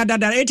da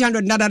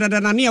 800 da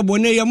na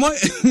abone ye mo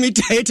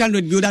mita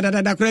 800 bi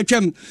da kra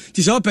twam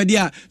ti so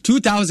pedia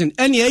 2000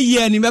 ene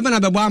ye ni beba na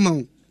bebo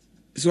ama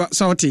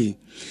so oti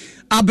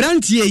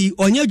abrantie yi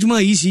onye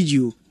adwuma ECG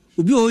o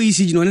obi o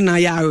ECG no na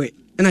ya awe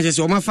na je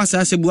se o ma fa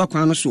sa sebu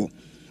akwan no so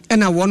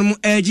ena wonum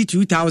age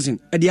 2000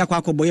 edi akwa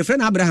akobo ye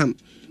friend Abraham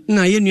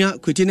na ye nua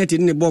kwetineti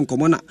ne bon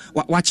komo na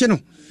wache no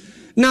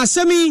na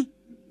semi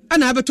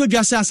ana abeto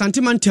dwase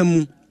asante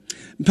mantam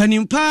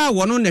panimpa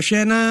wono ne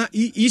hwe na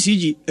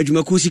ECG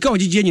adwumako sika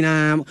ogigye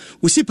nyina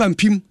osipa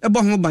mpim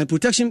ebo ho ban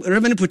protection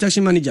revenue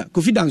protection manager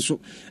confidence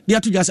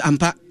dia to dwase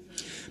ampa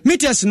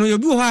meters no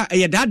yobi ho a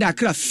ye dada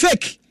kra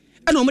fake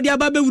ana omde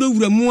aba be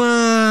wurawura mu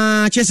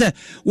a chese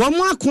wo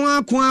mo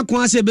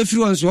akwa se be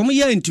firi won so wo mo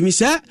ye ntumi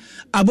se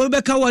abo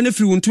be ka wo na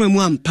firi wontuma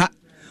mu ampa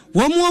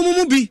wo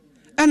mo bi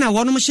ana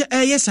wonom hye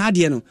eye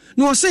saade no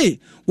no wo se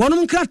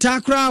wonom krata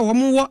kra wo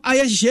mo wo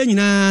aye hye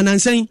nyina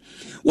nansan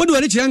wo de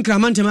wale kire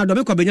nkramantam ado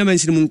be kwa Benjamin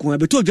sinu mu nko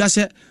be to dwa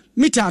se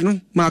mita no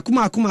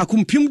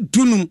makum pim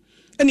dunum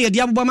ene ye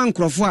dia boba man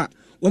krofo a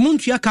wo mo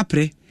ntua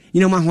kapre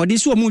nyina ma hode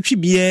so wo mo twi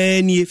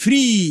bia ni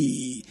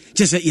free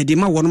chese ye de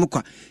ma wonom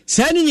kwa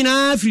sa ni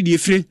nyina free de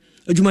free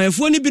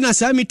adwumayefo ni bi na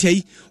sa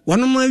mitai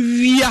wonom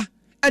awia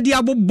ade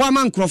abobba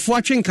man krofo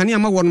atwenkane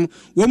ama wonom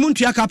wo mo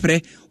ntua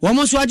kapre wo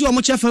mo so age wo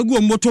mo chefa gu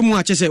omoto mu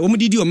a chese wo mo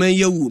didi o man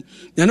yawu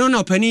na no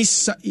opani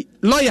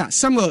lawyer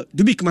Samuel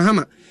Dubik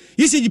Mahama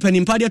yisi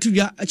jipani mpade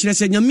atudwa akire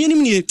se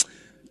nyamenim ne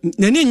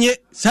nane nye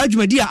sa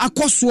adwumadi a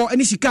akoso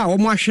ani sika wo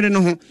mo ahwere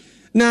no ho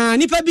na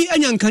nipa bi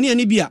anyankane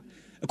ani bi a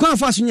kwa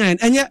fa so nyan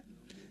enye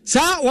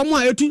sa wo mo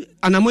ayetu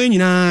anamo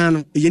nyina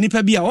no ye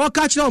nipa bi a o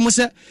ka kire wo mo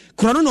se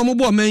kro no mo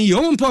bo man yi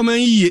o mo mpa man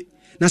yi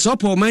na so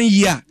po man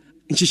yi a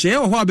nchihye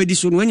wo ho abedi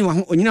so no anyi wa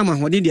ho onyina ma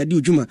hode de ade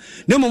odwuma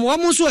na mo wo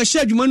mo so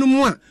ahye adwuma no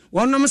mu a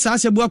wonam sa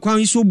asebu akwan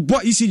yi so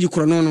bo isiji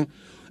kro no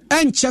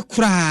enche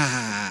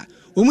kra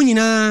omu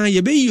nyina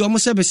ye be yi o mo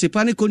se be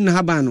sepa ne ko na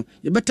haba no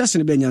ye betase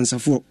ne be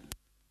nyansafo.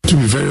 To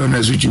be very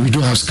honest with you, we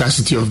don't have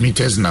scarcity of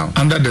meters now.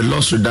 Under the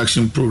loss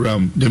reduction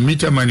program, the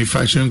meter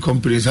manufacturing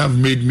companies have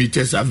made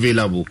meters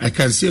available. I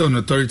can say on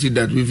authority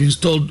that we've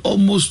installed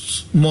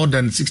almost more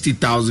than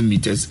 60,000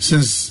 meters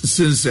since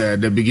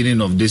the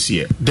beginning of this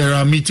year. There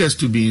are meters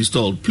to be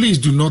installed. Please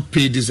do not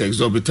pay these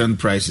exorbitant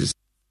prices.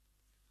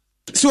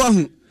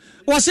 So,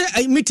 what's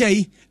a meter?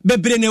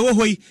 Bebrene wo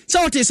hoi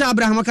sa wote sa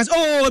Abraham akas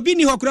bi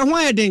ni hokura ho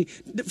ayeden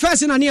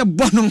first na ne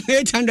bono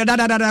 800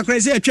 da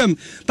crazy atwam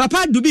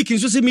papa Dubik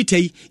nso se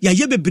mitei ya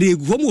ye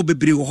bebregu ho mo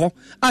bebregu ho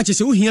a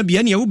chese wo hia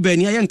bia ne wo ba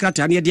ni aye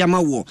nkrata ne de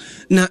ama wo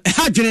na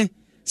hadwene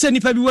sɛ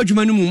nipa bi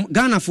wadwuma no mu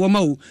Ghana fo ma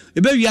wo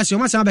ebe wiase o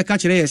ma san be ka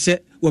kire ye sɛ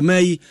wo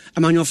mayi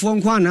amanyofo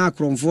nko ana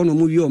akromfo no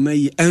mu wi o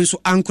mayi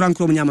enso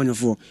ankorankro mu nya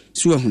amanyofo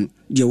so ahun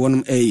de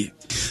wonom eye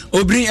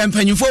obri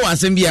empanyufo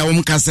wasem bia wo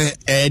mkase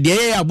de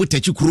ye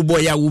abutachi kurubo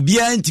ya wo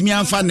bia ntimi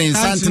afa ne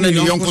nsantene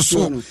ne yonko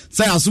so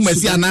sɛ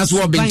asomasi anaso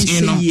wo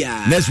benten no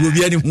na so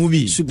bia ne hu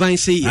bi suban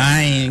sei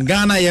ai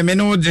Ghana ye me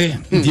no de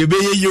de be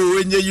ye yo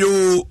enye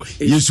yo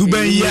ye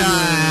suban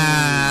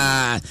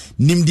ya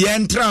nimdi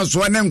entra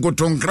so ne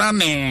nkotonkra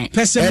ne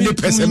ene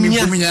pesemi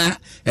kumnya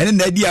ene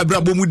na di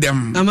abrabo mu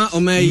dem ama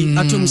omai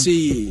atom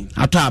sei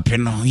atape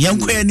no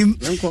yanko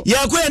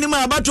yanim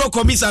abato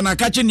komisa na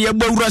kache ne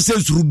yebawura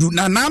sɛ surudu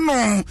na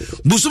nano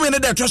busume ne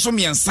de toso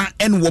miensa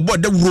en wo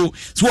boda wuro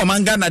so wo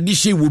manga na de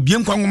hye wo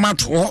biem kwanwoma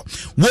to wo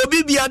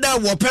bibia da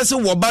wo pese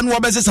wo ba no wo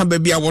besesa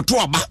babia wo to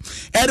aba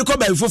e de ko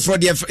ba foforo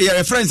de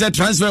friends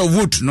transfer of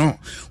vote no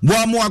wo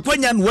amu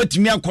akwanya no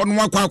watimi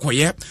akono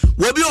akwakoye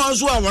wo bi on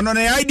so a wono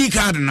na ID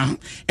card na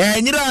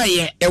enyira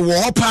ye e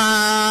wo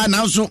pa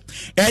na so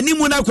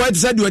animu na kwa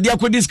tisa de odi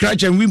akodi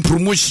scratch and win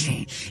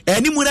promotion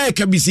animu na e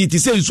kabisi ti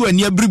se nso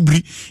ani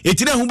abribri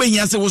etire ho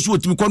behia se wo so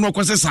otimi kono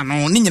akosesa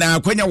no ni nyina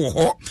akwanya wo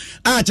ho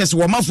a chese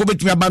wo mafo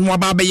betumi aba no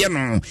aba beye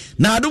no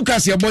na adu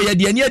Kasiebo ya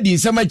de ani adi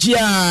nsamachi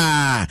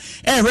a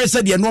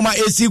hwese de no ma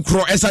AC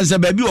kro esanse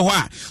ba bi wo ho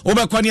a wo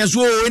be kwane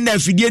so na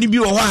afidie ni bi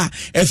wo ho a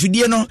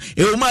afidie no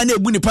e wo ma na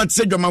ebu ni pat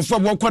se dwamafo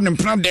wo kɔ ne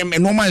mpra dem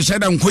no ma nhye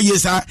da nkoye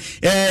sa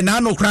na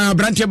no kra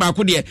branche ba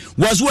ko de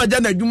wazo agya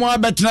na dwuma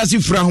betena si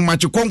fura ho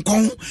mache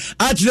konkon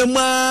akyere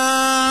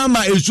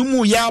ma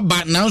esumu ya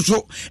ba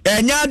nanso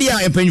enya de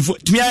a empanyfo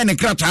tumi aye ne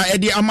krata e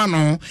de ama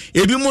no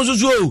ebi mo so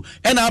so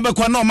e na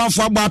abekwa na o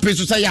mafo agba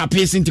apeso sa ya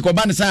apesi nti ko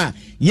ba ne sa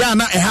ya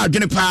na ha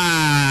adwene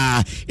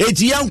pa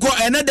eti yanko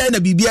ene da na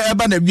bibia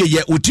eba na wie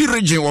ye oti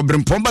region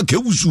obrempom ba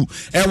kewusu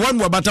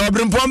wan wo bata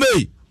obrempom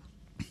be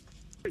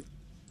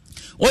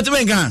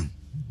otimenga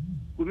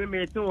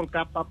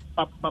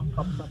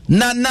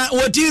na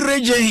oti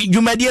region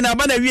jumadie na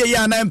ba na wie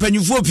ya na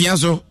empanyufo pia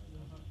so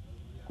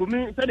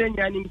kumi sade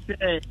nyani se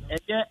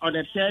eye on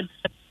the 3rd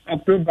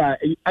October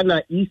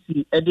ana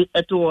EC edi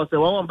eto was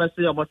one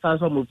person about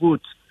some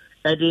vote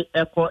edi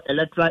echo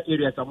electoral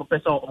areas am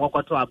person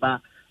omokoto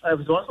aba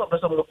so one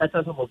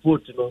person some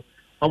vote no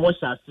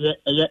almost as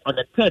eye on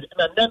the 3rd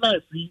and then I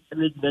see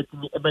region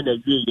ebe na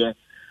wie ye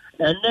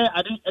and then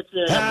I didn't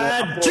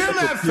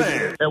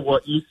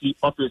EC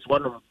office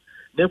one of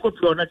they could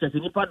pro na chese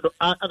nipa do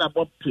ana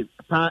bob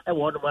pa e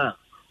one ma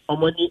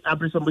omoni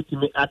abriso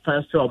mutimi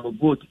transfer om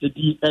vote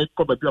edi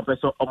echo ba bi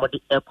person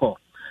omodi echo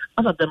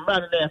after the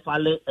man there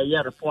file a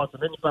year report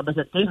and nipa be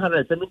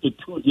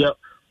 372 there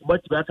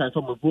but we transfer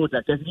om vote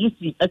that you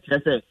see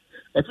say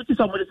if it is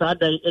somebody say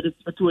that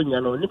it to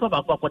anya no nipa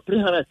ba kwa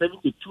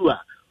 372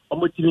 a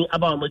omotimi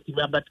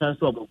aba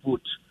transfer om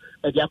vote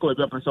e dia ko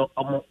be person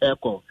om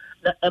echo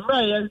na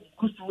emra ye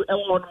kusu e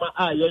won ma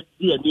a ye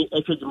die ni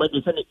ehwejuma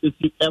de se na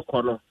esi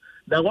echo no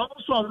na wan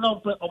so na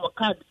om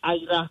card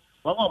aira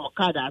wan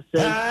card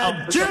asem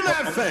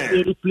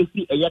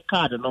replace a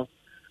card no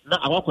na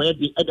awakoye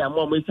de e da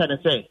mo mo isa na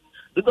say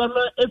because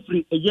na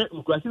every eye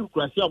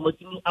nkurasi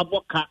omotimi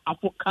aboka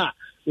afoka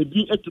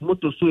ebi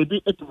etimoto so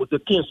ebi etimoto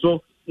kin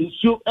so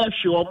nsio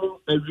ehwe omo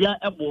awia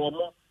ebo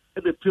omo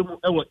ebe premu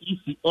ewo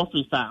EC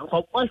officer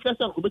nko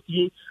kwahwese nko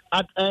betie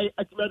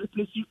atima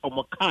replace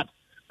omo card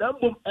na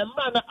mbom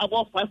emma na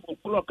about 5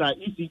 o'clock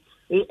EC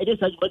e dey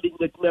say body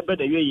ntima be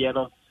na ye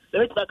no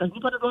let me back as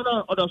nipa do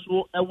na order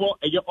so ewo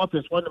eye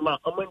office one ma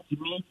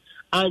omantimi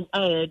and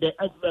the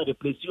atima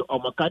replace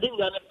omo card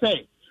nya na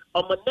say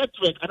omo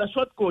network and a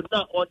short code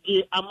na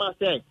odi ama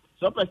say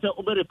so person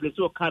obe replace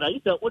o card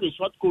you say what the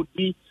short code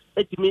be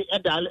etimi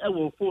edal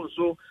ewo phone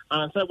so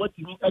and say what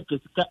you mean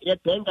etika ye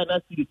tenga na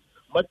series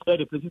but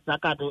replace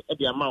that card at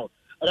the amount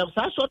and am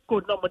say short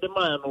code no mo de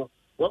man no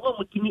one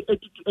mutimi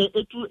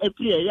etu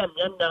appear ya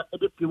mianda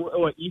ebe primo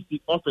our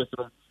EC office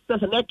no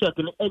so network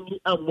no any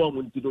amwo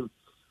muntido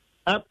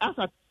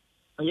asa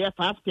yeah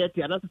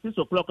 5:30 and 6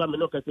 o'clock am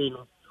no ka say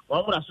no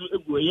one more so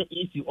egu ye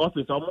EC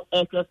office omo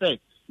say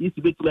EC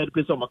be to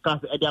replace omo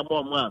card at the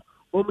amount ma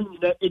omo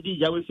nyina edi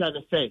yawe sha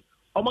ne say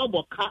omo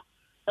boka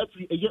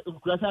every eye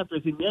nkurasa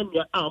person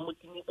nyamia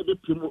amutimi ebe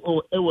primo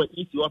our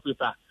EC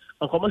officer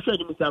and commercial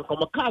administration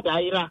come card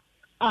aira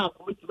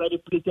committee by the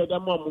place the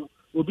mom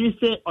obi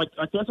say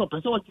attention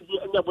person want to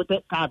anya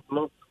voter card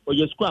no o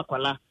ye school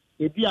akwala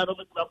ebi a no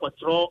be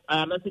control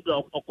na say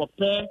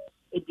okope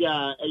ebi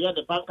a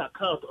the bank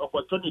account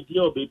okoto ni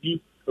dia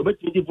obebi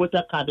obetimi di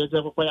voter card e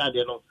say kokwa ya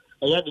de no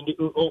eya de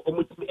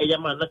omutimi eya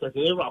man na say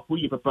e wa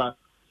yi papa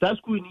that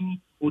school ni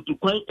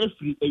otukwan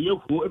efiri eye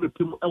ho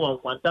ebepem e wan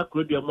kwanta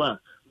krodua mu a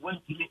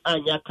wantimi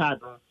anya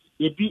card no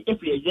ebi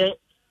efiri eye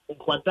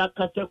nkwanta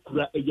kata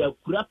kura eya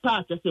kura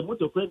pa se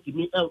moto kwenti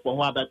mi enko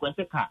ho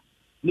abakwese ka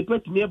ni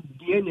petimi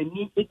abudie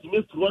nani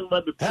etimi furon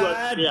ma be puro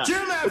ya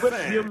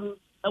obetiem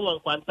e won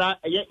kwanta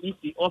eya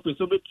EC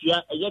office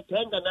obetua eya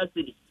tenga na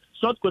city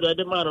short code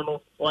de man no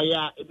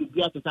oya e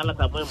bibia to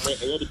talata mo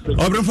e de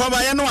Obrempo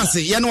ba ye no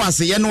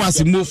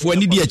ase mofo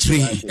ani di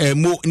akire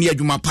mo ni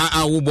adwuma pa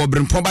a wo bo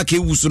obrempo ba ke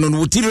wusu no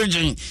wo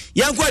tiregen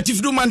yanko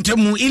atifdu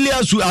mantamu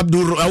Iliasu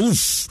Abdul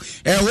Rauf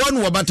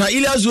won wo bata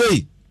Iliasu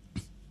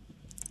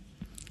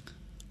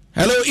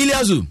hello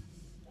Iliasu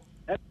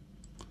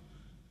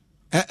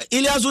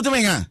Iliasu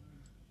temenga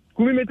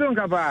kumi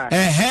metonka ba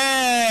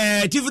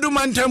tifdu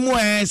mantamu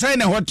sai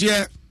na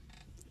hotie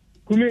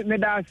kumi me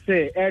da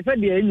se se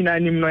de nyina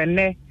nim no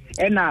enne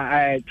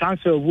na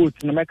transfer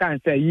vote no meka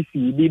say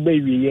yisi di ba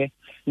wiye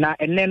na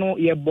enne no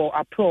ye bo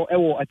apro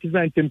ewo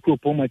ativan tempo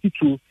poma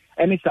titu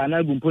ene sa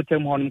na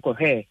gumpotem honum ko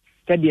he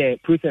se de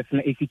process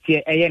na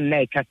efitie eye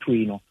na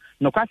etwatoi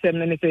no kwasem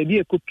ne se bi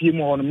ekopie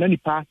mu honum na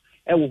nipa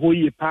ewo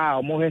hoye pa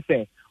o mo he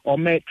se o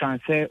me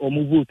transfer o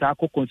mu vote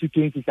akọ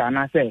constituency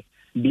sana se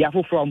bia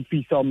fo from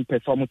peace o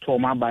person to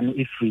ma ba no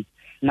efri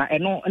na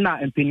eno na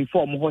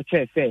empenifo mo ho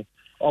che se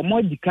o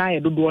mo dikan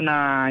edodo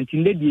na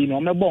ntinde die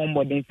no me bo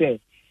mbodin se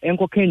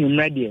enko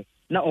kanyumra de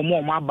na omo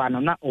aba no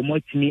na omo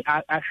timi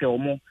ahwe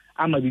omo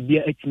ama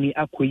bibia atimi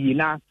akoyi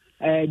na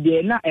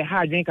de na ha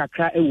adwen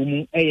kakra ewo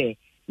mu eye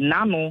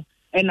na no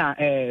na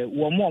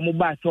wo mo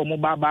ba se omo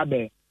ba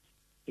be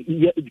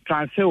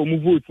transfer omo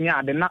vote ni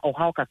ade na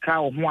ohaw kakra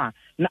omo a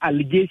na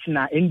allegation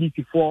na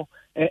NDC4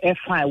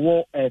 fine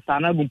wo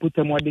sana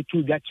gumputem de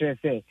tu ga kire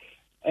se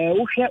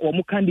wo hwe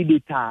omo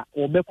candidate a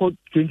obekọ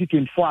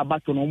 2024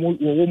 abato no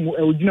wo mu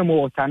odina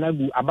mo sana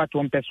gu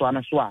abato mpeso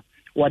ana so a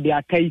wo de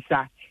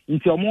akaisa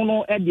nti omo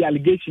no the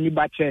allegation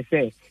ba kire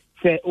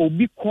se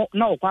obi ko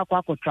na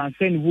okwa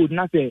transfer ni vote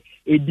na se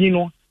edi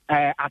no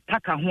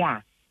ataka ho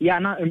a ya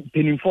na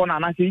penifo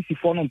na se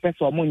isifo no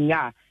mpese omo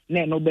nya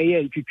na no be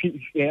ye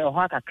twitwi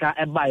ho akaka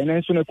eba ye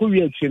nso na ko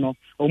wi akyi no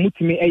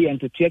omutimi eye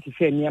ntotua ti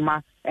se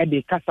niema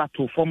de kasa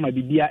to forma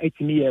bibia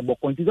etimi ye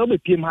boko nti so be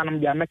piem hanam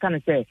dia meka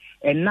ne se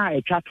na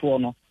etwato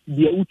no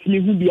dia utimi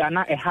hu bia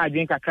na ha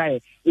adwen kakra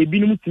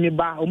ebinum timi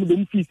ba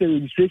omudom fi se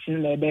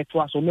registration na ebe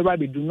to aso me ba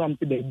be du nom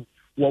te be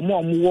wo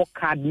mo wo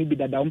card ni bi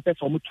dada mpese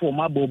omo to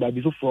omo aba ba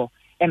bi so fro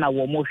na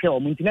wo mo hwe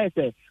omo nti na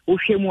se wo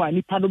hwe mu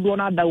ani padodo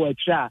na da wa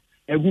akira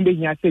egun be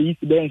hia se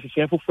yisi be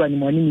nhyehyɛ foforo ani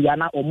mo ni ya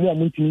na omo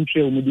ntimi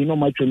ntwe omo di no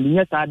ma twem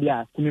nya saa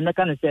dia kumi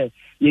meka ne se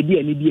ye di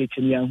ani di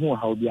akyi ya hu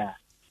ha bia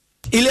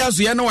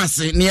Iliasu ya no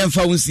wase ne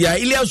emfa unsia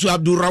Iliasu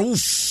Abdul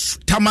Rauf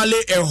tamale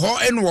eho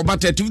eno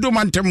obata tivdo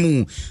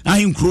mantamu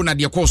ahinkro na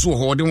de koso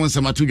ho de won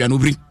sema to dwa no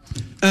bri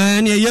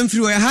ne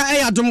yemfiri wa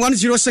ha adom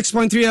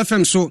 106.3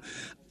 FM so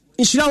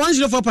Inshira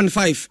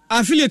 104.5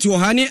 affiliate wo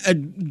ha ne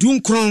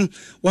adunkron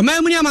wa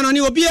mamuni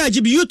amanoni obi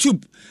agibi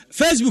YouTube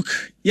Facebook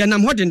ya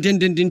nam ho den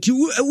ti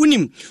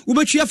unim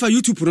ubetwa fa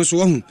YouTube no so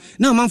wo hu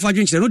na manfa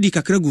adwenkyere no di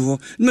kakra gu ho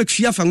na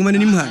matwa fa ngoma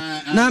nanim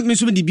ha na me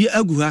so de bi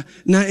agu ha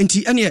na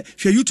enti ene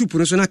hwe YouTube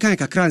no so na kan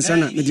kakra nsa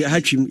na me de ha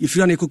twim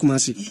ifira na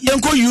ekokumase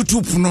yenko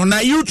YouTube no na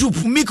YouTube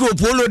micro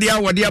polo dia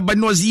wode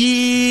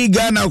abanozi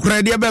Ghana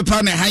kura dia be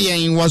pa na ha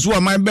yen waso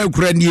aman be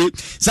kura nie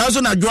sa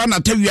so na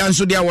Joanna tawia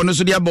nso dia wono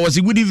so dia ba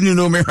wasi good evening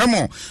no me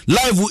hwemo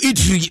live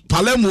itri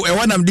palemu e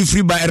wanam di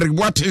free by Eric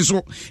Boatin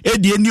so e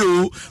die ni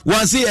o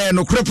wasi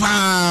no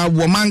krepa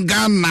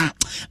mangana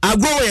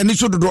agwo ye ni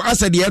so dodo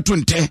asade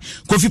etonte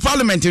kofi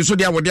parliament so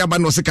dia wode aba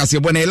no se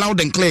Kasiebo na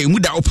loud and clear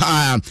muda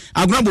opa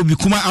agwabo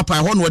bikuma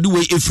apa ho no wode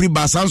we free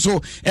bus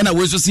so na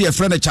we so see a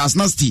friend Charles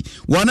Nasty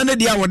wana na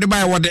dia wode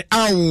ba wode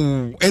aw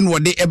en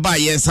wode eba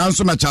ye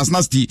sanso na Charles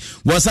Nasty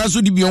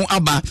wasanso di bion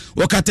aba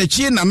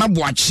wakatachi na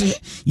naboache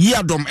yi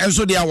adom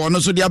enso dia wono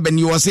so dia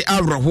bani wo se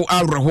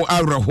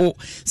awreho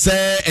se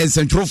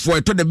ensentrofo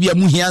eto da bia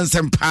mu hia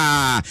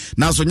nsempa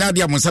na so nya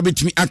dia mo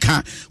sabetimi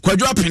aka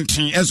kwadwo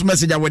apenten enso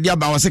message awodi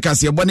aba wase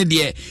Kasiebo ne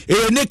de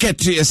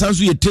Naket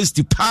esanso ye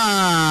tasty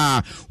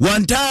pa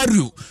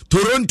Ontario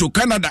Toronto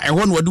Canada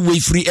ehon wode we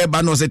free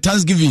eba no se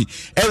Thanksgiving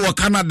wo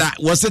Canada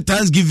was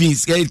Thanksgiving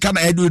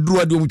Canada edu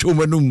wode mu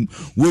chomanum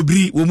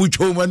wobri wo mu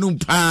chomanum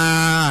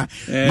pa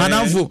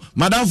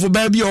madamfo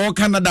baby o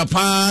Canada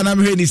pa na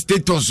me ni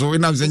status so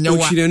na se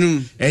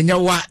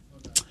nyawa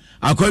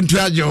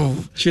akontrajo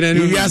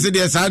you are say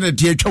the sana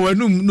tie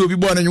twanum no bi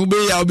bo na nyumbe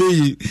ya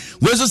obeyi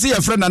we so see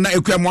your friend na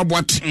ekuam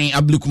aboaten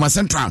Ablikuma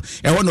Central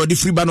e ho no the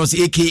free banos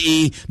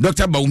aka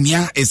Dr.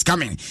 Baumia is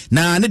coming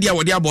na ne dia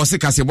wode abose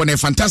Kasiebo na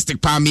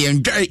fantastic pa me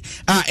enjoy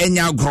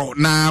enya gro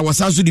na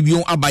wasanso di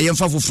bion abaye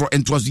mfa foforo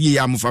entwaso ye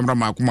ya mfamra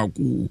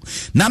makomaku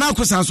na na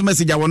akosanso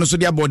message awono so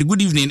dia body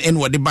good evening en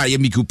wode ba ye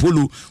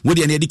mikupolu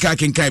wode na edika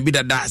kenkan bi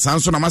dada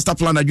sanso na master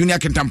plan na junior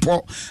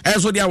kentampo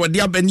so dia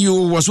wode abani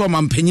wo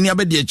mampanyini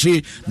abedi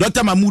achi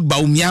Dr. Mahmoud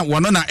Baumia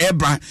wano na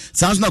Ebra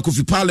sanso na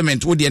kofi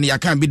parliament wode na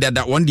yakan bi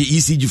dada one the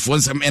ECG for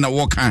some ena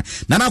woka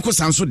na na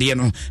akosanso de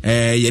no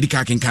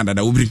yedika kenkan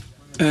dada obri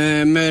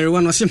Mary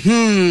wano se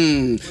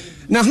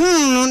na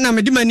na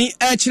medimani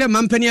kire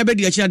mampani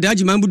abedi akira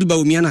daji mambudu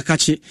Baumia na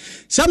kache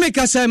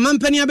sameka sai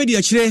mampani abedi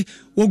akire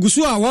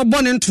wogusu a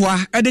wɔbɔ ne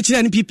ntoa ɛde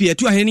kyerɛ ne pipi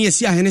atu ahene ne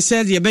yɛsi ahene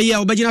sɛ deɛ ɛbɛyɛ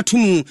a wɔbɛgyina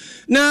tomu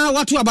na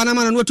watu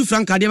abanama na watu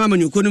franka de ma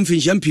manyuko no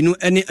mfinhyia mpinu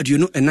ne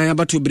aduonu ɛnan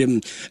abato brem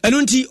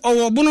ɛno nti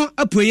ɔwɔ bono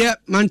apoyɛ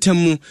mantam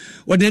mu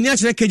wɔde n'ani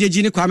akyerɛ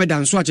kegyegyi ne kwame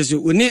danso akyɛsɛ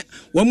one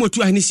wɔn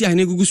motu ahene si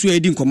ahene gugusu a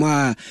ɛdi nkɔmɔ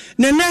a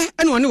nɛnɛ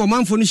ɛne wɔne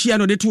wɔmanfo no hyia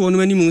no de to wɔn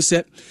anim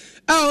sɛ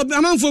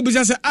amanfo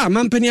bisa sɛ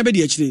mampani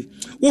abɛdi akyire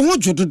wo ho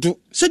dwododo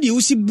sɛ deɛ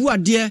wosi bu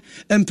adeɛ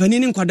mpani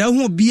ne nkwada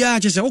ho bia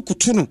kyɛ sɛ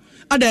wokoto no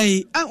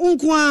adai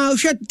nko a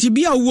hwɛ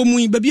tibia wo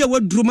mu baabi a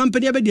waduro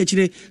mampani abɛdi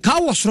akyire ka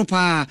wo soro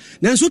paa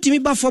nanso timi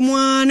ba fam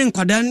a ne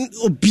nkwada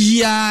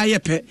obia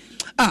yɛpɛ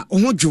wo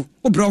ho dwo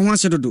obra ho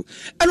ase dodo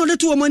ɛno de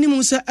to wɔn anim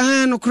sɛ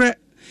nokorɛ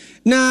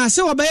na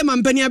sɛ wɔbɛyɛ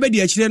mampani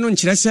abɛdi akyire no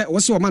nkyerɛ sɛ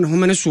wɔse wɔma ne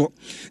homene soɔ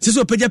sɛ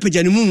sɛ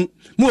ɔpagya ne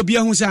mu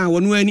obia ho sɛ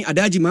wɔno ani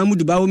adagye Mahmud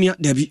Bawumia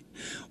dabi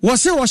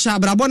wɔse wɔhyɛ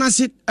abrabɔ no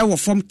ase ɛwɔ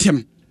fam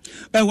tem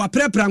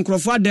waprapra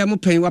nkurɔfoɔ ada mu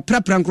pɛn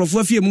waprapra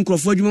nkurɔfoɔ afie mu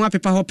nkurɔfoɔ adwuma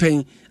wapepa hɔ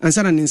pɛn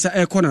ansa na ne nsa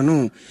ɛkɔ na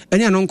no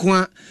ɛnyɛ no nko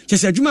a kyɛ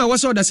sɛ adwuma a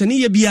wɔsɛ ɔda sɛ ne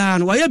yɛ biara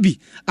no wayɛ bi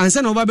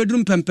ansa na wɔba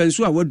bɛduru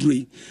mpɛmpɛnso a waduro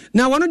yi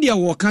na wɔno deɛ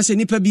wɔka sɛ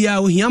nipa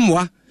biara ohia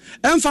mmoa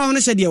ɛmfa ho no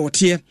sɛ deɛ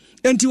wɔteɛ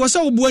enti wɔsɛ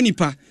wɔboa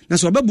nipa na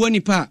sɛ wɔbɛboa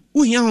nipa a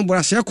wohia ho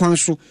bɔrasɛ kwan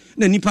so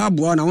na nipa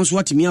aboa na wo nso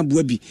watumi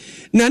aboa bi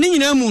na ne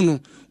nyinaa mu no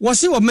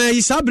wɔse wɔma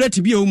yi saa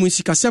brɛte bi a wɔmu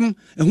sikasɛm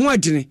ɛho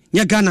adwene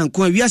nyɛ Ghana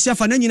nko a wiase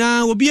afa na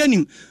nyinaa obi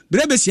anim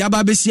brɛ bɛsi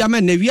aba bɛsi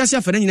ama na wiase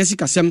afa na nyinaa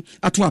sikasɛm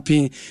ato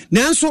apen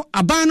nanso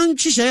aban no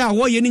nhyehyɛ a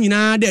wɔyɛ ne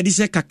nyinaa da adi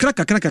sɛ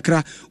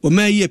kakra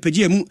wɔma yi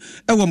apagye mu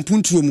ɛwɔ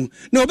mpuntuo mu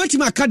na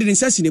wɔbɛtumi aka de ne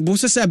nsa si ne bo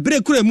sɛ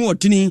brɛ kura mu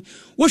ɔtene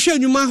wɔhwɛ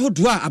nnwuma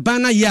ahodoɔ a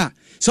aban no yɛ a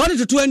sɛ wɔde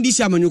toto ndc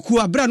amanyɔkuo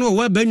a brɛ no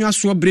wɔwɔ banwa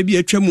soɔ brɛ bi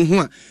atwa mu ho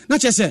a na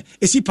kyerɛ sɛ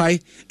ɛsi pae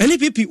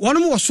LPP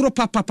wɔnom wɔ soro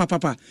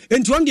papapapapa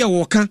enti wɔn deɛ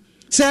wɔka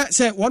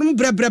sɛ wɔnom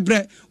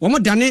brɛ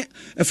wɔn dane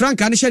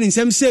franka ne hyɛ ne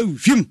nsɛm sɛ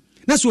hwim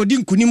na sɛ ɔdi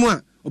nkunim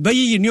a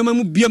ɔbɛyiyi nneɔma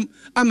mu biam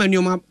ama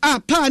nneɔma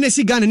paa na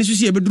ɛsi Ghana ne so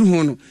si yɛbɛduru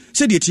ho no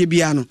sɛdeɛ tie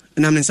biara no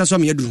ɛnam ne nsa so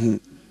ama yɛduru ho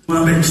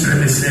wabɛkyerɛ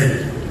ne sɛ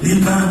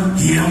nipa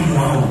yɛ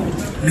mmoa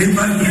o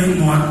nipa yɛ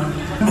mmoa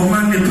ɔma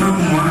nipa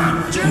mmoa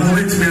a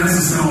ɔmobɛtumi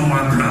asesa ɔmo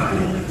abrabɔ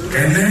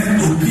ɛnɛ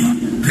obi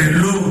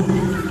pɛlo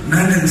na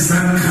ne nsa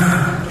ka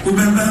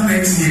wobɛba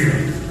next year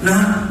na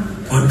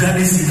ɔda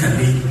ne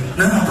sikani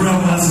na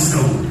abrabɔ asesa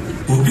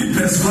o obi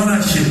pɛ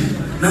scholarship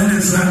na ne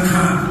nsa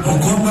ka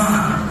ɔkɔba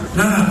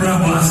na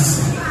abrabɔ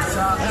asesa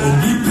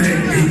obi pɛ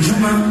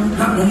edwuma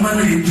na ɔma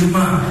no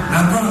edwuma na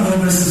abrabɔ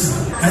bɛsesa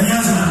ɛnyɛ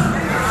saa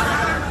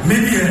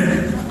medeɛ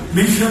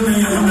mehwɛ me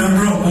yɛ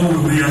abrabɔ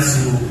wɔ wiase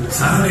o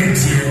saa na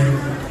ɛteɛ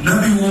na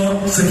bi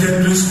wɔ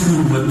secondary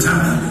school wɔ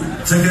Tana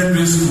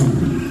secondary school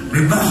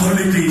meba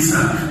holidays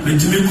a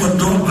metumi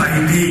kɔdɔ by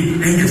day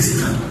ɛnyɛ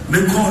sika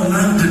mekɔɔ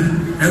London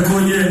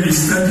ɛkɔyɛ me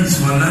studies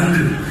wɔ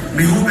London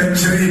me ho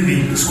bɛkyerɛ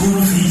me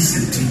school fees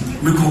nti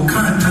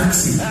mekɔkaa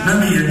taxi na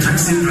meyɛ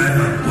taxi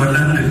driver wɔ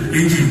London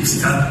ɛgye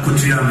sika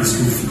kɔtua me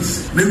school fees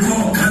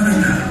mekɔɔ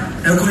Canada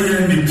ɛkɔyɛ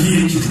me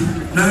PhD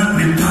na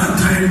me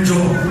part-time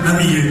job na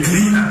meyɛ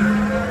cleaner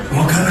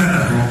wɔ Canada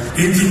hɔ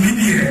enti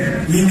medeɛ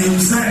menim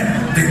sɛ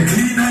the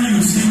cleaner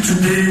you see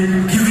today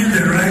given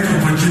the right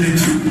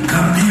opportunity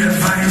can be a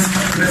vice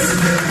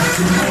president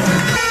tomorrow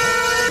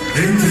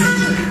enti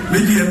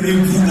medeɛ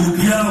mempu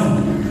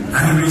obiao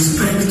I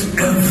respect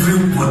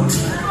everybody.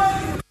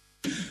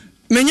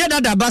 Menya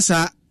dada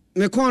basa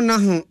me kon na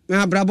ho me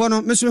abrabɔ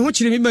no me so me ho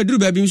kyire me baduru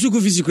ba bi msuku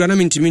fisikura na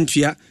mentimi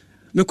ntua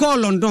me call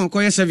London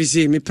call service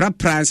me pra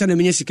nsa na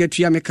menya sika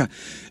tua meka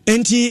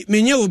enti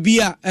menya obi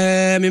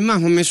a me ma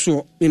ho me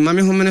so me ma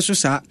me ho me so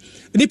saa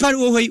nipa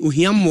wo hoi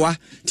ohia mmoa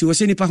ti wo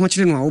se nipa ho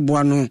kyire no a wo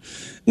boa no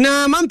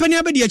na mampani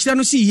abedi akyira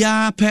no si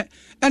ya pɛ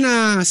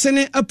ɛna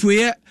sene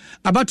apoye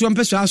abato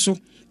mpɛso aso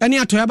ɛne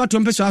atoya abato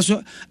mpɛso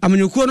aso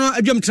amanyɔkuo no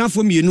adwam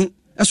tenafo mienu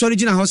ɛsɔre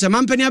gina hɔ sɛ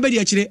mampani abedi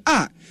akyire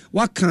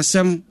waka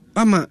sɛm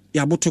ama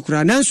yaboto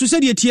kura nanso sɛ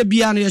deɛ tie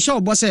bia no yɛhyɛ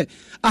obɔ sɛ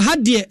aha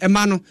deɛ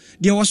ɛma no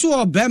deɛ wɔso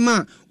wɔ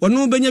bɛma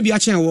wɔno bɛnya bi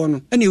akyɛn wɔ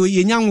no ɛne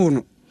yɛnya wo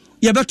no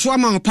yɛbɛto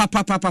ama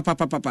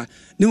papa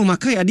ne mu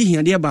maka yɛde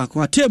hiadeɛ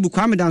baako a tebu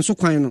kwame danso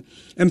kwan no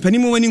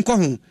mpanimu wani nkɔ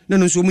ho na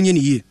no nso munye ne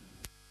yie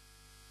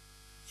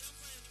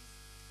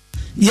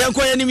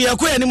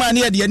yɛkɔyɛnim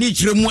ane yɛde ne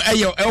kyerɛ mu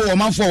ɛwɔ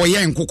ɔmanfoɔ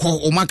wɔyɛ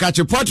nkokɔ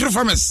ɔmaka poultry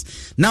farmers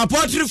na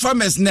poultry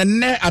farmers na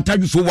nnɛ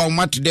atadwufo wa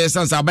ɔma todɛ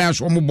sansa aban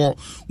ahwɛ mobɔ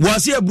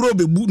wɔase aburo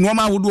bɛbu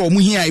nɔɔma ahodoɔ ɔmo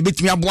hia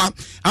ɛbɛtumi aboa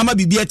ama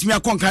biribi atumi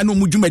akɔnkan na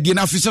ɔmo dwumadie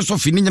no afisɛ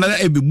sɔfe ne nyina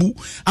ɛbɛbu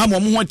ama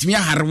ɔmo ho atumi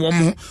ahare wɔ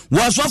mo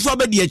wɔasoafoɔ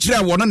bɛde akyerɛ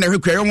a wɔno na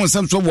ɛhwɛ kua yɛwɔ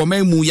nsɛm so wɔ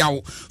ma mu yaw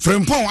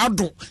frempɔn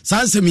ado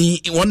saa nsɛm yi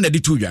wɔn na de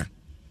to dwa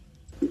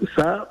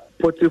saa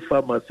poultry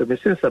farmers me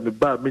since me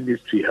ba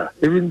ministry ha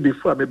even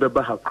before me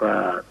beba ha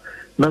kra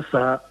na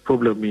saa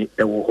problem yi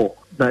ɛwɔ hɔ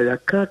na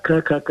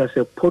yɛka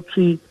sɛ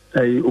poultry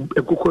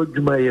ɛkokɔ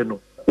adwuma yɛ no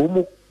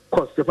wɔn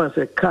cost yɛfa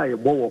sɛ kaa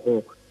yɛbɔ wɔ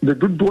ho na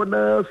dodoɔ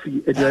naa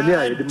fi aduane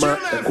a yɛde ma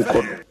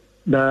nkokɔ no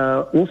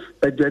na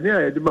aduane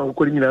a yɛde ma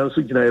nkokɔ no nyinaa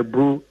nso gyina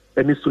aburo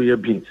ne soya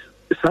beans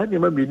saa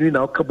nneɛma mmienu yi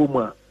na ɔka bɔ mu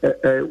a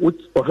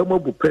ɔha mu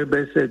abu pɛn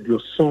bɛn sɛ deɛ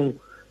ɔson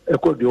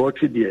ɛkɔ deɛ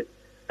ɔtwe deɛ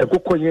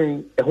nkokɔ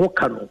yɛn ɛho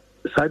ka no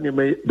saa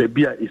nneɛma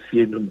baabi a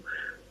ɛsie no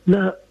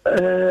na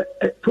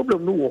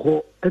problem no wo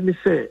ho any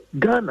say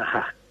Ghana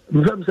ha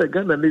mfam say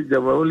Ghana is the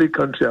only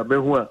country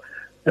abehu a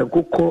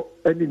enkoko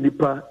any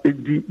nipa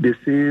edi the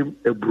same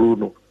ebro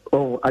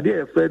no ade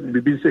e friend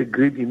bibi say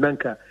grading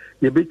nanka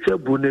ye betwa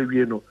bro na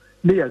wie no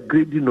na ya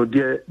grading no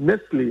there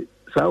Nestle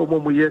sa o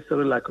mo ye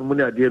sere like mo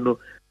na ade no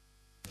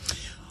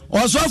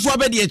Osofo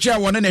abedi echi a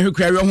wona na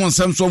hwekwawe ho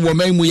nsem so wo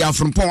mai mu ya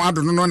afrompon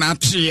ado no na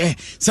ate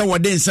se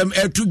wode nsem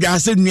atu dwa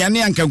se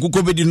nuane anka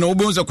nkoko bedi no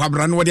obo nso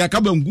kwabra no wode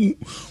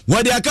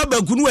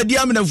akabanku no wadi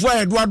amenafu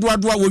a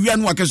do wo wi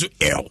anu akeso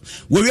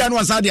wo wi anu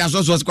asade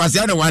asoso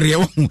kwase na ware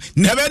wo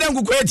na be de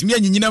nkoko etimi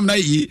anyinyinam na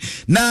yi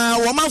na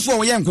wo mafo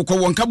wo ye nkoko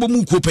won kabo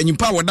mu ko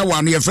panyimpa woda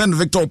wa no ye friend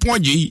Victor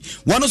Ponji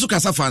wono so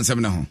kasa fa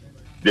nsem na ho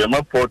the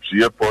my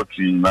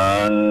poetry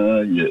na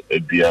ye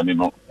aduane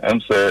no em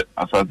say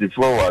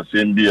asantifo wa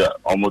sembia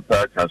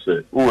omota ka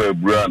say wo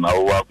ebura na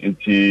wo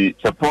nti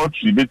support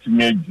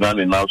betimi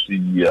agina na so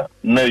yia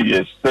na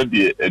ye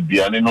study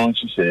aduane no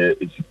nhihye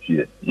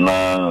esikie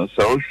na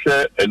so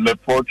hwe ene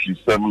poetry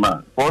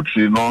semna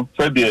poetry no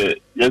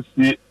study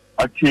yesi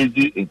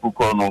akeji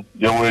nkukọ no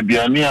ye wo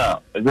aduane a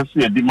egesi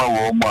edima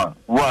wo ma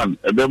one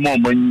ebe mo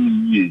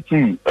manyi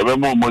two ebe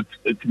mo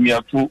etimi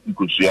ato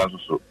nkosua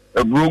so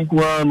a bronco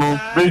no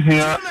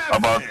here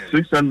about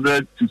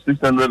 600 to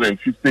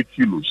 650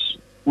 kilos.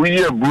 We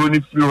hear bruni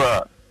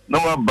flour,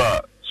 now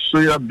about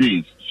soya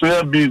beans.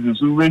 Soya beans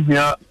is over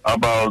here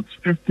about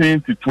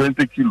 15 to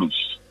 20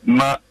 kilos.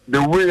 Now,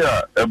 the way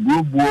a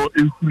brobo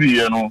is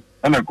here,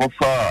 and a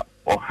cofa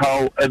or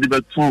how edible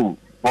tool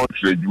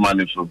portrait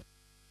money so.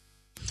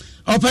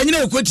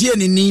 Opanyina ekotie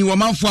ni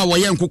wamanfo a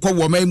woye nkokọ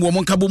wo mai mu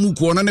omonkabo mu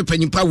kuo no ne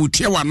panyimpa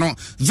wotua wa no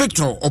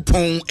Victor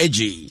Opon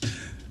Eji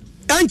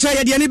Ancha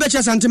ya diani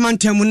becha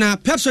santimantem na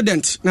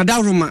Pepsodent na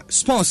Daruma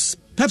Sports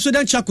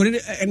Pepsodent chakore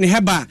ne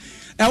heba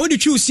wodi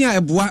twi a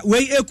eboa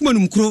we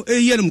ekumanum kro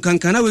eyenum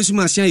kankana we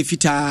suma asia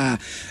efita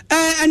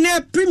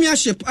ene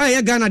premiership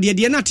ya Ghana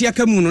de na te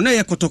aka mu no na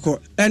ye kotoko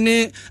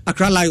ene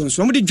Accra Lions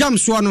wo de jam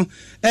so no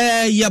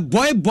ye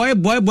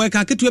boy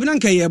ka ketu bi na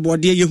nka ye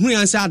bode ye hu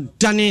yansa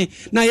adane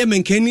na ye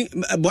menkani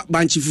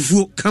banchi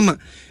fufuo kama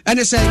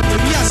ene say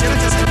wi ase na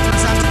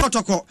tese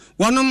kotoko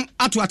wonom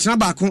atu atena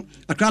baako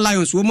Accra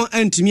Lions wo mo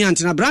antimi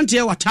antena brante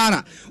e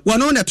watara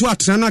wono na to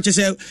atena no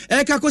akese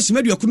eka ko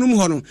simadu akunum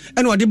ho no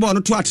ene ode ball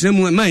no to atena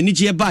mu ma ni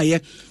je baye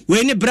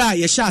we ne bra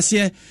ye hya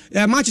ase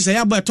Manchester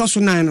ya ba toso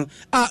 9 no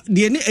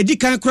de ne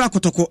edikan kura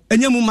kotoko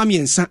enyamu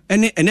mamiensa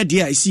ene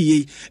de a esi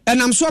yi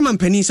enam so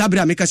mampani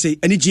sabra meka sei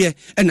ene je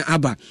ene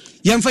aba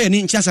yemfa ye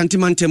ni ncha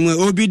santimantem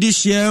obi di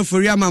share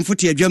for ya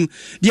manfote adwam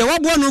de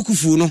wabo no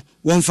kufu no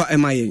wonfa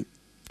emaye.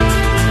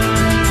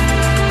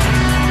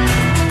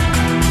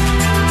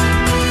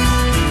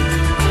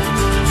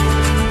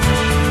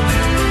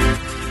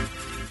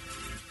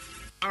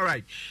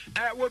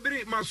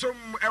 Wobiri masom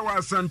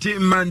ewa santi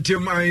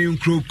mantem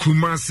ayinkro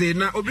Kumase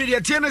na obiri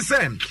atie ne se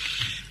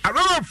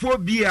arafo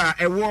bia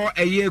ewo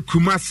eye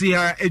Kumase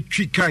ha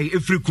etwikai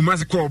efri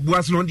Kumase ko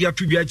obuas no dia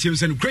tubia chem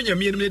se kranya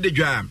mie ne de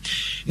dwa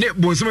ne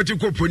bonsemati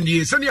ko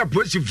pondie se ne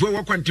apolisifoɔ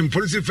wakwantem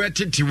police fa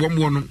tete wo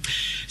mo no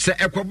se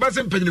ekoba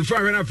se mpanyinfo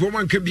ahwe na fo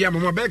man ka bia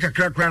mama be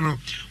kakrakra no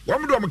wo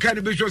mo do mo ka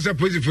ne be so se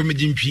policefoɔ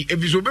medimpi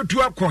ebiso betu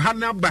akɔ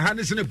na ba ha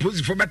ne se ne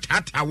policefoɔ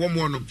betata wo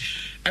mo no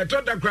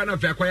eto da kra na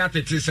fa akɔ ya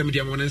tete se me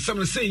dia mo ne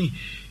nsam sei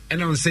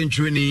ena on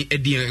century ni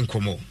edi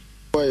enkomo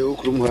oye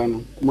okrum ha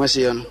no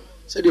Kumase ya no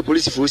se de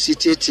police fo si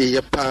tete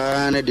ya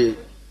pa na de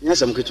nya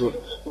sam keto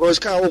because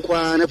ka wo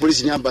kwa na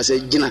police nya ba se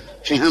gina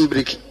hwe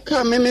handbrake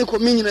ka me ko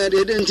me nyina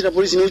de ntira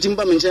police ni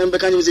utimba me nchen be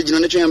ka nyim se gina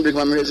na hwe handbrake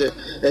ma me se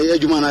ya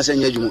adwuma na se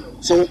nya adwuma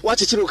so what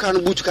chiro ka no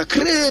butu ka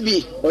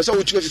krebi o so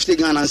utu 50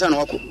 Ghana nsa na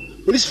wako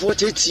police fo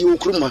tete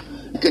okrum ha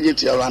keje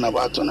ti ala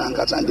ba to na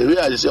nkata de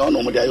real se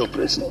ono mo de ayo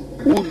operation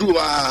udu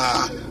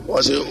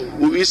was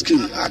whiskey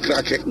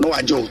akrake no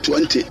ajo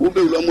 20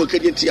 ube ulo mo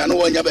keje ti ano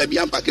wanya ba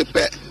bia mpake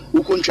pe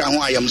ukontwa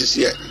ho ayam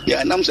sese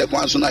ya nam se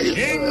kwan so na ye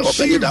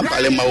openi da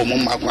pale ma wo mo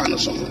makwan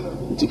so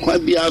ti kwa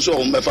bia so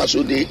o mbefa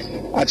so de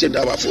ate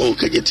da ba fo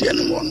keje ti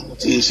eno mo no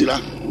ti nsira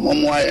mo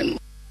mo ayen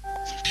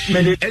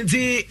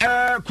Enti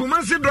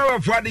Kumase driver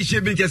for the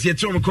shipping just yet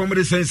to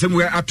comedy sense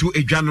somewhere atu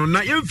edwano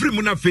na yemfiri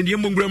mu na fendi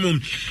mongra mu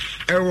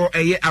ewo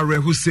eye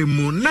arehuse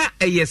mu na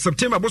eye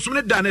September bosom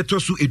ne da na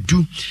toso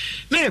edu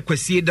na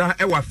yekwasi da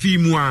ewa fi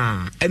mu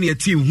a ene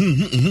ati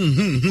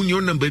hu nyo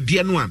number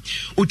bia no a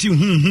oti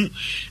hu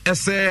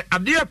ese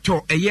ade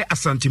ato eye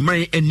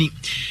asanteman ani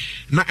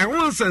na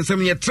ewon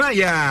sensem ye tra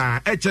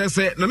ya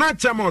echese na na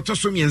chama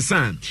otoso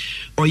miensa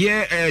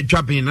oye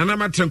dwabin na na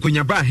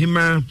matrankonya ba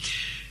hema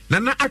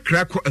Nana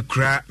akra ko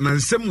akra na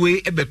nsem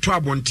we ebeto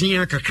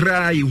abonten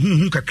kakra ye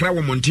huhu kakra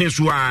wo monten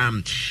so a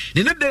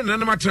ne ne den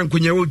nana matran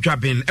konya wo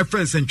dwaben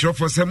efrens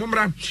nkrofo se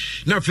momra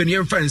na afeni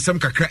emfa nsem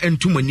kakra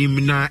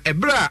entumanim na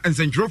ebra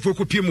nsenkrofo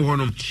ko pie mu ho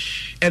no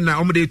ena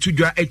omde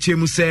tudwa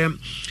echemu se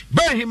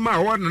ba hima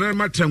wo nana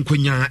matran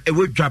konya e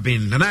wo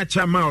dwaben nana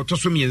acha ma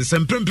otoso mi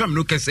nsem prempem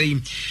no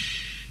kasei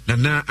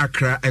nana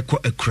akra eko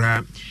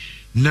akra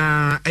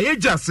na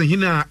eyeja se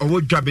hina owo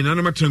dwaben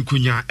nana matran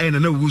konya ena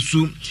na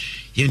wusu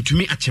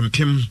yentumi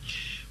achempem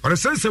Or a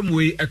sense of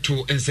way at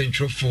all and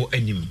central for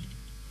any.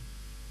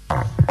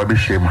 Obi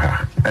shame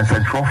her and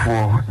central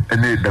for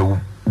any the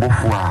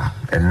bofua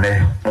and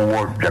ne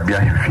or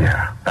Gabia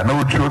here. I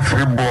know 2 or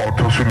 3 ball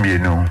to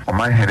Sumiano or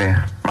my head,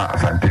 my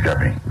Asante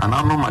Gabi. And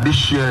I know my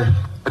this year.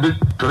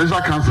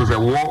 Teresa Council is a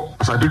war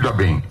as I do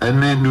Gabbing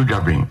and then New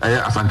Gabbing,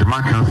 Asante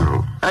Man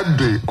Council. At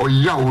the or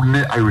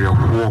Yaone area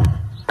war.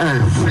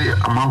 Say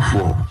a month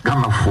for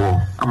Ghana for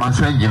a man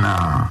saying,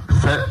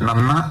 said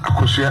Nana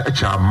Akosia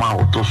Echa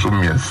Mao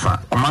Tosumia,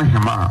 a man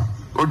Hima,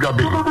 or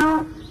Gabbing.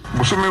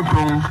 Busumi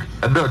Krum,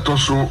 a de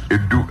Tosu, a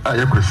do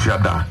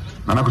Ayakrisiada,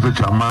 Nana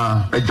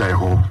Chama, a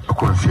Jaiho, a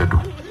Concedo.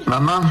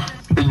 Nana,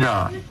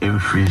 Enya, in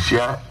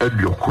Frisia,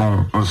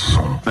 Ediocon,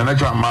 son. Nana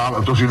Chama,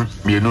 a Tosin,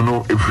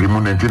 Mianuno, a free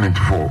moon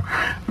 1994.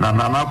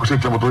 Nana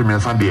Cosechamoto,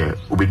 Sandia,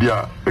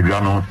 Ubedia,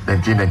 Pedriano,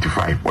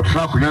 1995. What is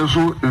now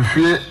Kuyansu, in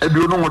fear,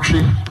 Ediono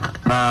watching.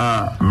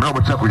 Na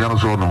mrabata kujano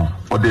sono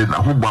ode na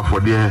hobba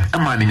for there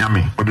ema ni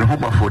nyame ode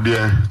hobba for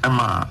there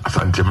ema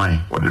asantemai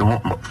ode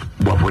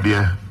hobba for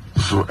there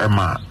so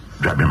ema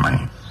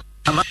dwabemai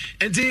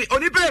Enti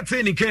onipa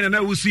training kan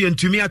na wusu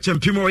yentumi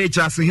achempimo ye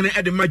chase hene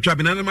ede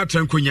madwabe na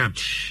matrankonya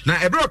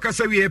na ebro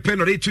kasa wi epe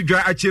no retu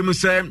dwa achemu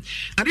se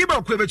ade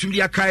ba ko betumi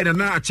dia kai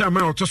na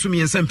achama otoso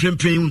miensa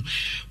mprempren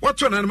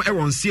wato na e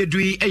won se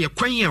dui eye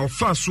kwan ya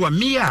ofa so a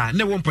mia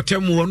na won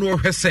potamu no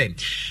hwese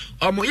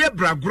omo ye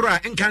bragora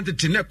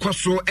enkantete ne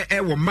koso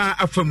wo ma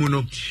afamu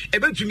no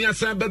ebetumi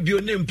asa ba bio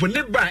ne mpo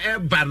ne ba e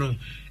ba no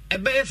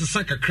ebe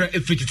sesa kakra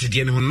efititi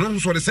de ne ho no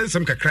so de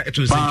sensem kakra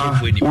eto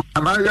nsentofo ani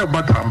anaya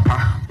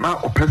batampa na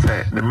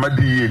opese ne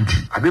madi yenti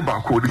ade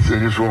ba ko di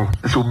senyi so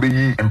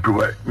beyi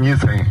empewa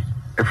nyisan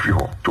efi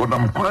ho to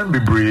dam kwan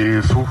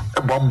bebre so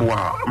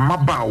eboboa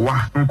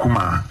mabawa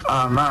nkuma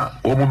na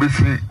omo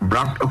besi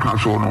brand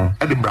akwaso no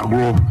e de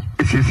bragro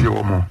esisi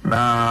omo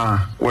na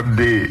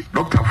wode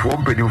doctor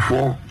for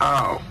penifo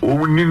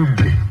omo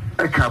ninde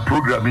eka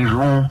program is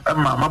room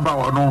ema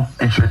mabawa no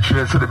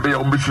enchechire se de be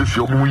o bisisi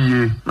omo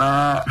yie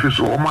na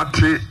fiso o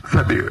mate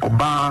se de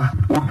oba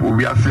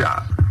obi ase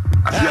a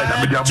asia da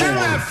media bo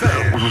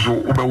so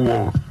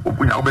obewo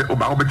obunya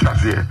oba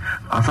tiase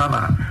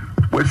ansana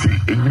wesi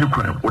enyini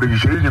kwan o de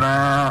jere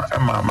nyina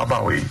ema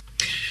mabawa yi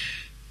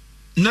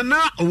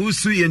Nana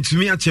owusu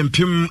yentumi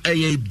achempim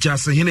eye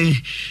jase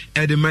hene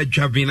ede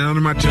madwabe na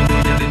na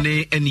matrankonya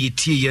ne ene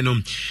etie ye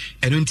no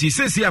eno nti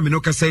sesi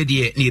ameno kasa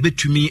de ne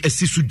ebetumi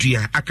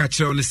asisudua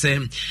akakere no se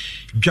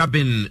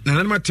dwaben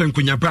na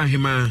matrankonya ba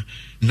hema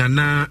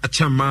nana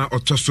achama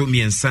otoso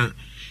miensa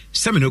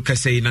semeno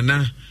kasa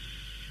nana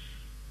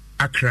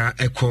akra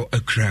eko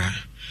akra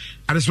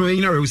adeso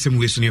yina rewusem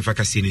wesu ne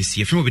fakase ne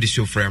sie femo be de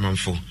so fra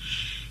amanfo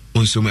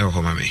onso me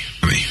ho mame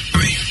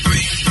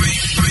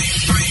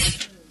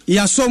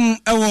Yasom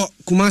ewo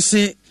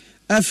Kumase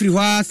afri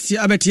hwa ti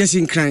abetie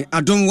sinkran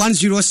adom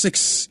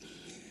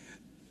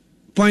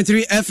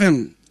 106.3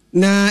 FM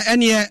na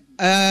ene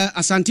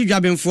Asante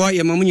dwabenfo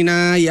ye mamu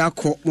nyina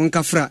yakọ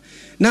monkafra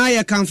na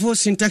ye kanfo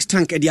syntax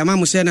tank edi ama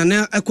mo se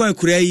na akọ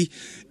akura yi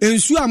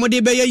ensu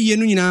amode be ye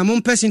no nyina mo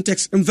mpe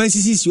syntax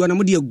mfansisi wa na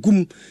mo de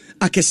agum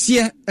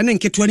akese ene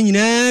nketo ne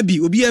nyina bi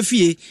obi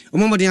afie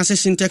omomode ase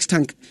syntax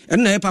tank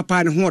ene na ye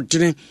papa ne ho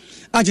odene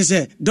aje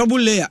se double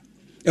layer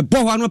a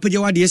boho no page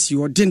wa de asi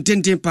o den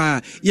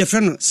pa ye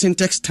frɛ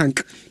syntax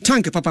tank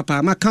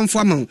papa ma kamfo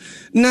ama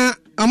na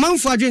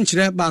amanfo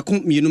adwenkyerɛ ba ko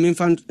mienu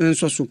memfa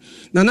nso so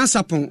na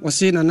nasapon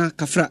ɔse na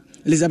kafra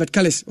Elizabeth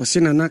Callis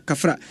ɔse na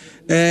kafra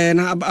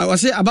na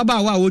ɔse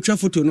ababa wa wotwa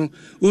photo no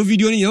o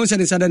video ni yɛn sɛ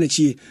ne sada na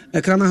chie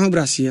krama ho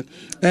brase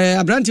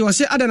abranti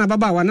ɔse ada na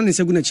baba wa na ne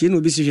sagu na chie na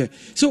obi si hwɛ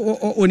so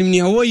onim ni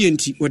awo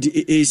yenti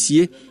ɔde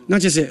esie na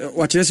kyerɛ sɛ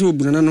wɔkyerɛ sɛ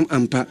obuna nanom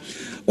ampa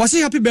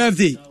ɔse happy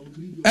birthday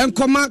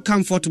Enkoma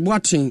Comfort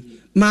Boating,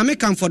 Mame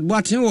Comfort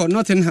Boating or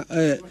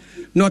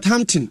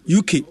Northampton,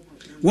 UK.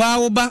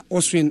 Waoba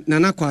Oswin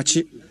Nana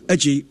Kwachi,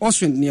 Eji,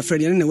 Oswin near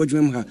Freddie and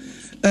Wajumha.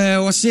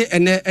 Was say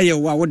and a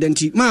wow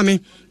denti, Mame,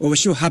 or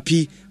show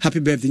happy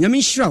birthday.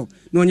 Yamin Shrow,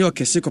 no your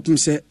Casekopum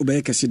say,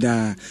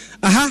 Obekasida.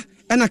 Aha,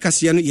 and a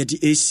Cassiano yet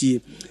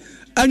AC.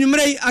 And you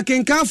may I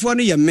can come for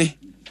me.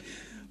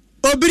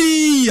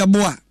 Obri, a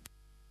boa.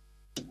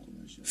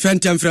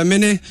 Phantom from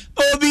many,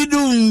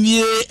 Obidum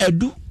ye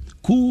edu.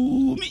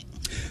 Kumi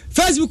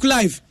Facebook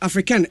Live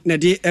African na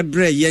de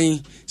ebre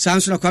yen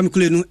sansura kwa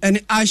mikule nu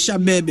ene Asha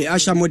Bebe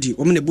Asha Modi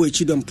wo me ne boy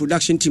chidom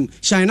production team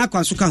shine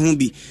akwa so ka ho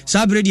bi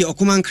sabre de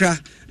okomankra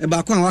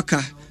ba kwa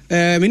waka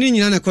meni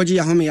nyina na koje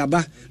ya home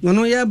yaba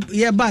no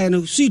ye ba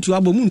no suitu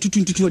abo mu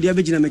ntutu de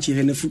abegina machi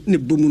he ne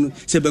bomu no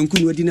se banku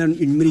no adi na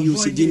nwumere yo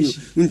se genio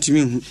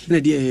ntimi hu na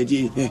de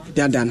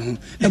de adan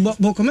ho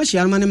bo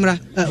commercial man mra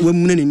wa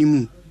mu na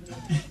nanimu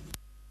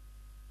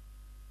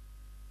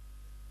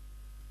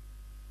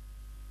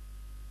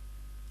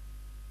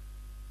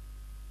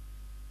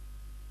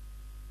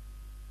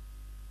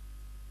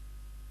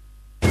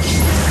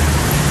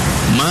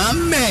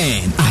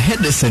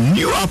The there's a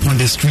new app on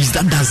the streets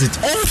that does it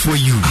all for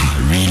you.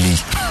 Really?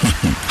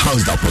 How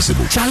is that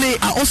possible? Charlie,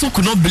 I also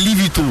could not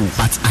believe it too.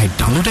 But I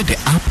downloaded the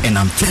app and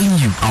I'm telling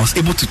you, I was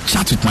able to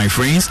chat with my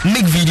friends,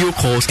 make video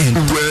calls, and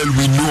well,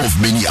 we know of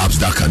many apps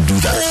that can do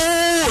that.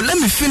 Oh, let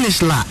me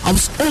finish, la. I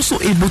was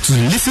also able to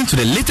listen to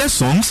the latest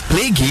songs,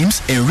 play games,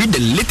 and read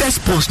the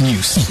latest sports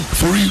news.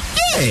 For real?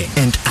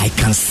 Yeah. And I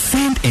can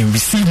send and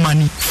receive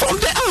money from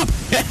the app.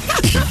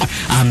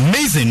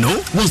 Amazing, no?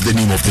 What's the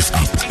name of this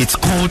app? It's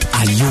called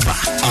Ayoba.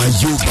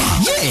 Ayoba?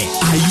 Yeah,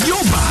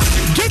 Ayoba.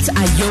 Get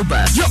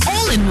Ayoba, your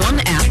all-in-one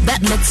app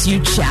that lets you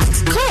chat,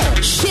 call,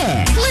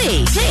 share,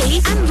 play,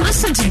 pay, and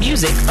listen to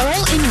music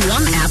all in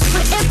one app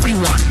for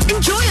everyone.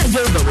 Enjoy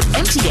Ayoba with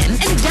MTN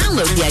and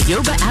download the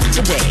Ayoba app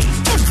today.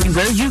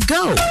 Everywhere you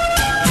go.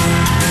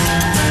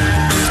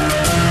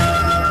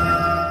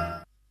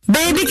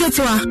 Baby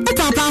Ketwa,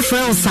 Papa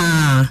Frelsa.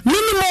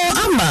 Minimo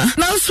Amba,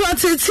 now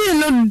swatiti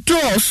no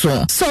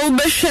doso. So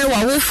be share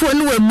wa wofo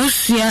no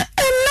abusia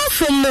enough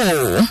for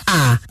more.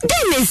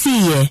 Then they see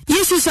ye.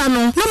 Yesu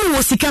sano, no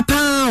mo sika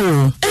pa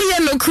o. Eye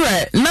no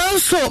kre. Now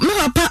so me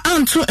papa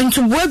anto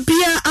into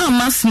webia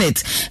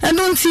amasnet. And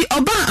don't see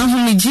oba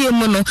ahomije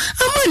mu no.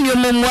 Amanyo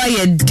mo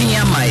ye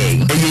dia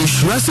mae. Eye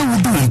sure se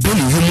wudu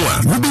mpeli humu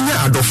a.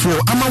 Wubinya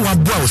adofo ama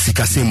wabua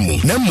osikasem mu.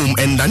 Na mum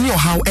endani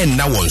ohaw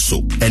enna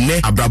wonso. Ene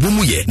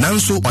abrabomu ye.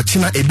 Nanso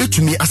ochina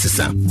ebetumi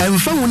asesa.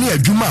 Emfa woni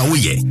adwuma a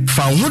woye.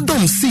 Fa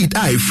hodom seed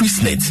a free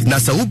snit. Na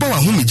sa wo ba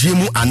ahomije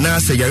mu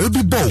anase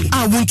yarebi bow.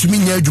 A wontumi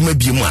nya adwuma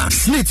bi mu a.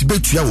 Snit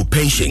betua wo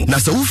pension. Na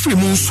sa wo free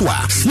mu nso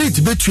a.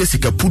 Snit betua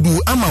sikapudu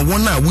ama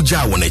wona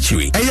wugya wona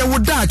chiri. Eye wo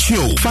da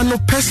atwe fa no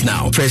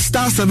personal. Press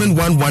star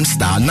 711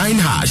 star 9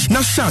 hash.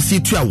 Na chance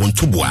tua won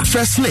toboa.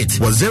 First snit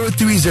was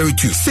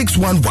 0302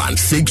 611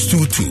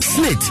 622.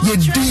 Snit ye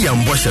di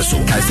yamboshe so.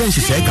 Kai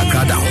sense she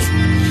kakra da ho.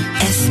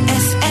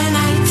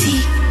 SSNIT.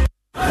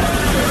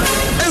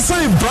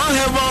 Inside Brown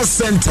Herbal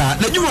Center,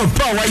 the new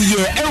power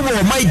year,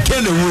 ever my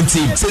Kenny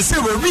Wunty. Say,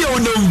 we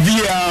all know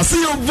via, see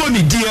your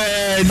bonny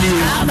dear.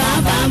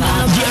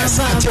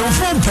 Yes, I tell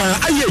from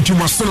I hear you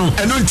must know,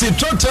 and until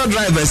tractor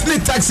drivers,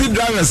 need taxi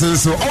drivers, and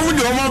so all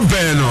the woman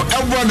beno,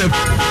 everyone.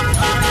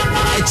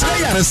 I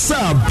try a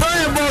sub, Brown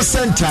Herbal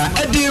Center,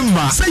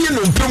 Edema, say you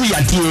know, Pumi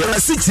idea,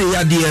 60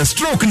 idea,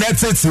 stroke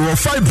netted or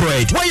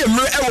fibroid. Why am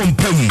I on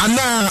Pum? And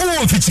now,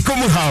 oh, if it's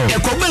come how, a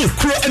common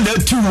crew and the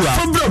two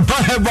from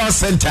Brown Herbal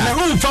Center.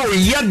 For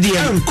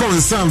Yadia and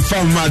concern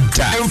for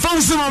Mada and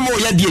found some more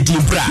Yadia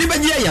Dibra.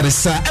 Nibadia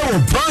Yarisa, our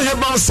Brown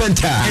Herbal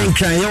Center and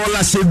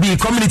Crayola should be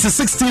Community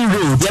 16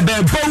 Road,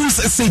 Yabe Bones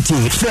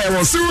City,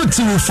 Farewell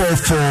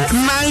 0244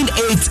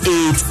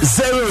 988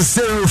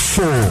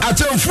 004. At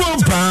a 4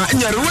 bar,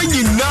 and you're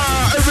winning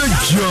now every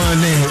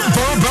journey.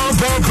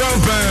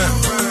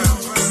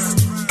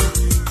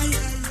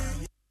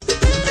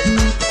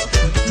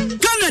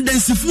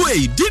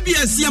 Densifue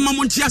DBS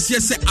Yamamontia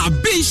se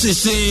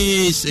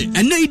abesheshe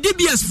ena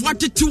DBS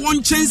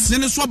 41 chance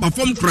ne so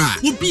abafom kra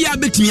obi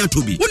abetimi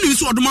atobi woni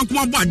so odoma ko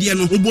abade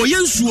no oboye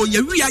nsuo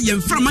ye wia ye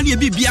mframa ne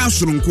bibia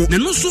asoronko ne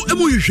no so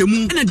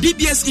emohwehwemu ena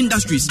DBS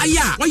Industries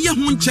aya waye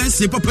ho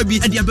chance papa bi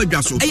ade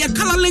abadwa so eye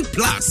Colorlink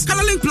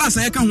Plus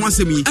aya ka ho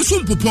asemi enso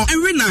mpopo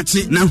enwe na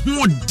ache na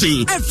ho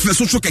den efe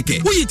so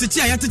keke woyi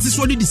tete aya tete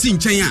so de si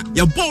nchen a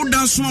ye bold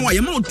so wa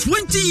ye ma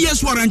 20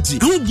 years warranty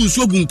ho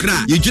gunso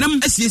gunkra ye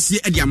gyinam asiesie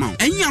ade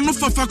enya no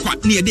fafa kwa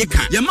ne ye de ka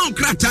ye ma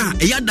krata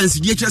e ya dance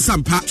die kire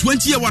sampa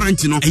 20-year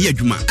warranty no e ya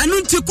adwuma enu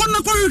nti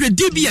konna kwa hwe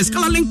DBS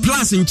Colorlink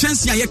Plus in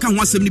chance ya ye ka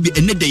ho asem ne bi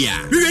ene de ya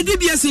hwe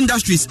DBS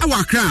Industries e wa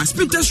Accra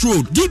Spinters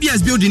Road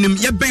DBS building nim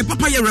ye ben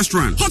Papaya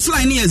restaurant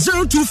hotline ne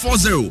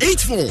 0240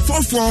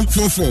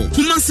 844444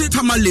 Kumasi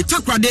Tamale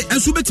Takrade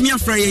enso betimi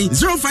afra yen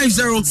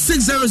 050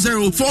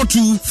 600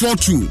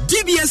 4242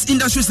 DBS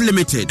Industries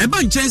Limited e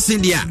ban chance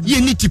dia ye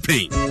ni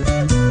tipen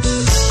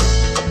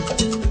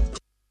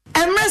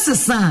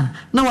Sasa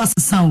na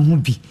wasasa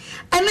hubi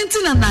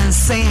anitina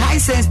nansen high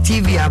sense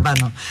TV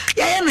abano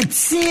ya na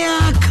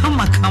tia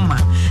kama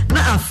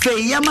na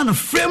afe ya man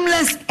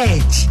frameless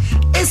edge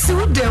esi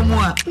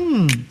udemu a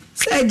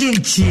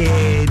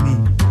sajinchieni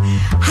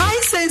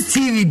high sense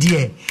TV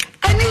die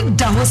ani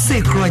da ho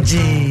se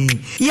kroje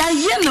ya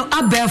yeno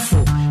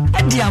abefo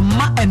e dia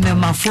ma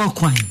enema for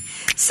kwan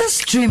se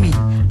streaming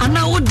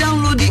ana wo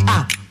download the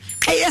app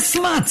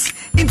smart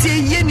into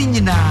yeni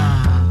nyina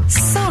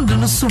sound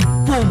no so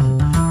boom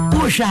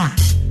Osha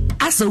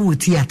asa wo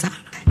theater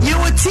ye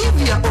wo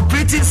TV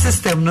operating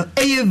system no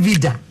eye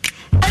Vida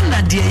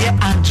and de ye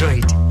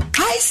Android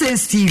high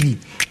sense TV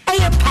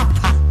eye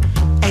papa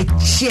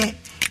che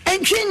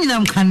entwe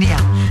nyinam kanea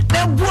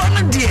na buo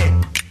no de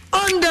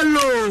on the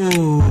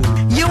low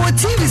ye wo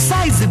TV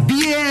size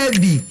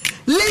BAB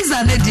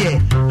laser ne de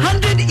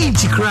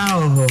 100-inch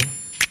crown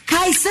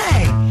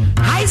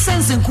High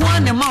sense in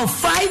Kwane Mao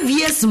 5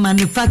 years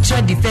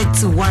manufacturer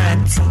defect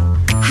warranty.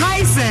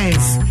 High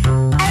sense,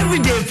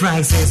 everyday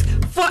prices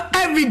for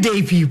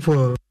everyday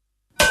people.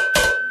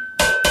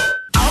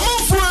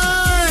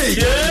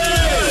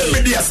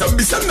 bi asam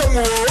bi san na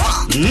mo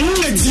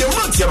etie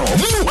ma tie no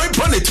mo ho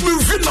pa na tumi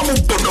fi na mo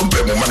bodom pe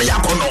mo ma ya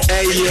kono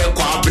eye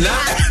kwabna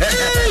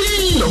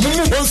no mo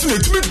ho so na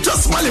tumi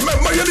just mali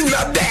ma ya ni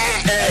na de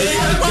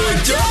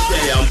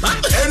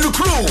and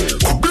crew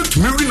complete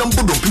me ri na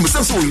bodom pe mo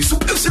san so you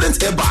super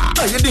accident eba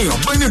aye dey your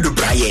bani do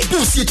braye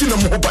po si ti na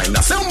mo ba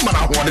na san ma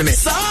na ho de ne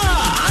sa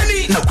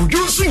ani na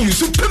kujo so you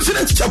super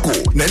accident chako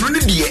na no ne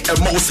die e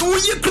ma so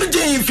ye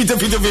kreje fita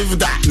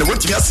na what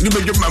you asini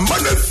be my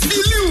man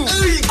feel you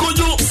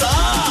kojo sa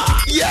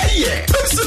yeah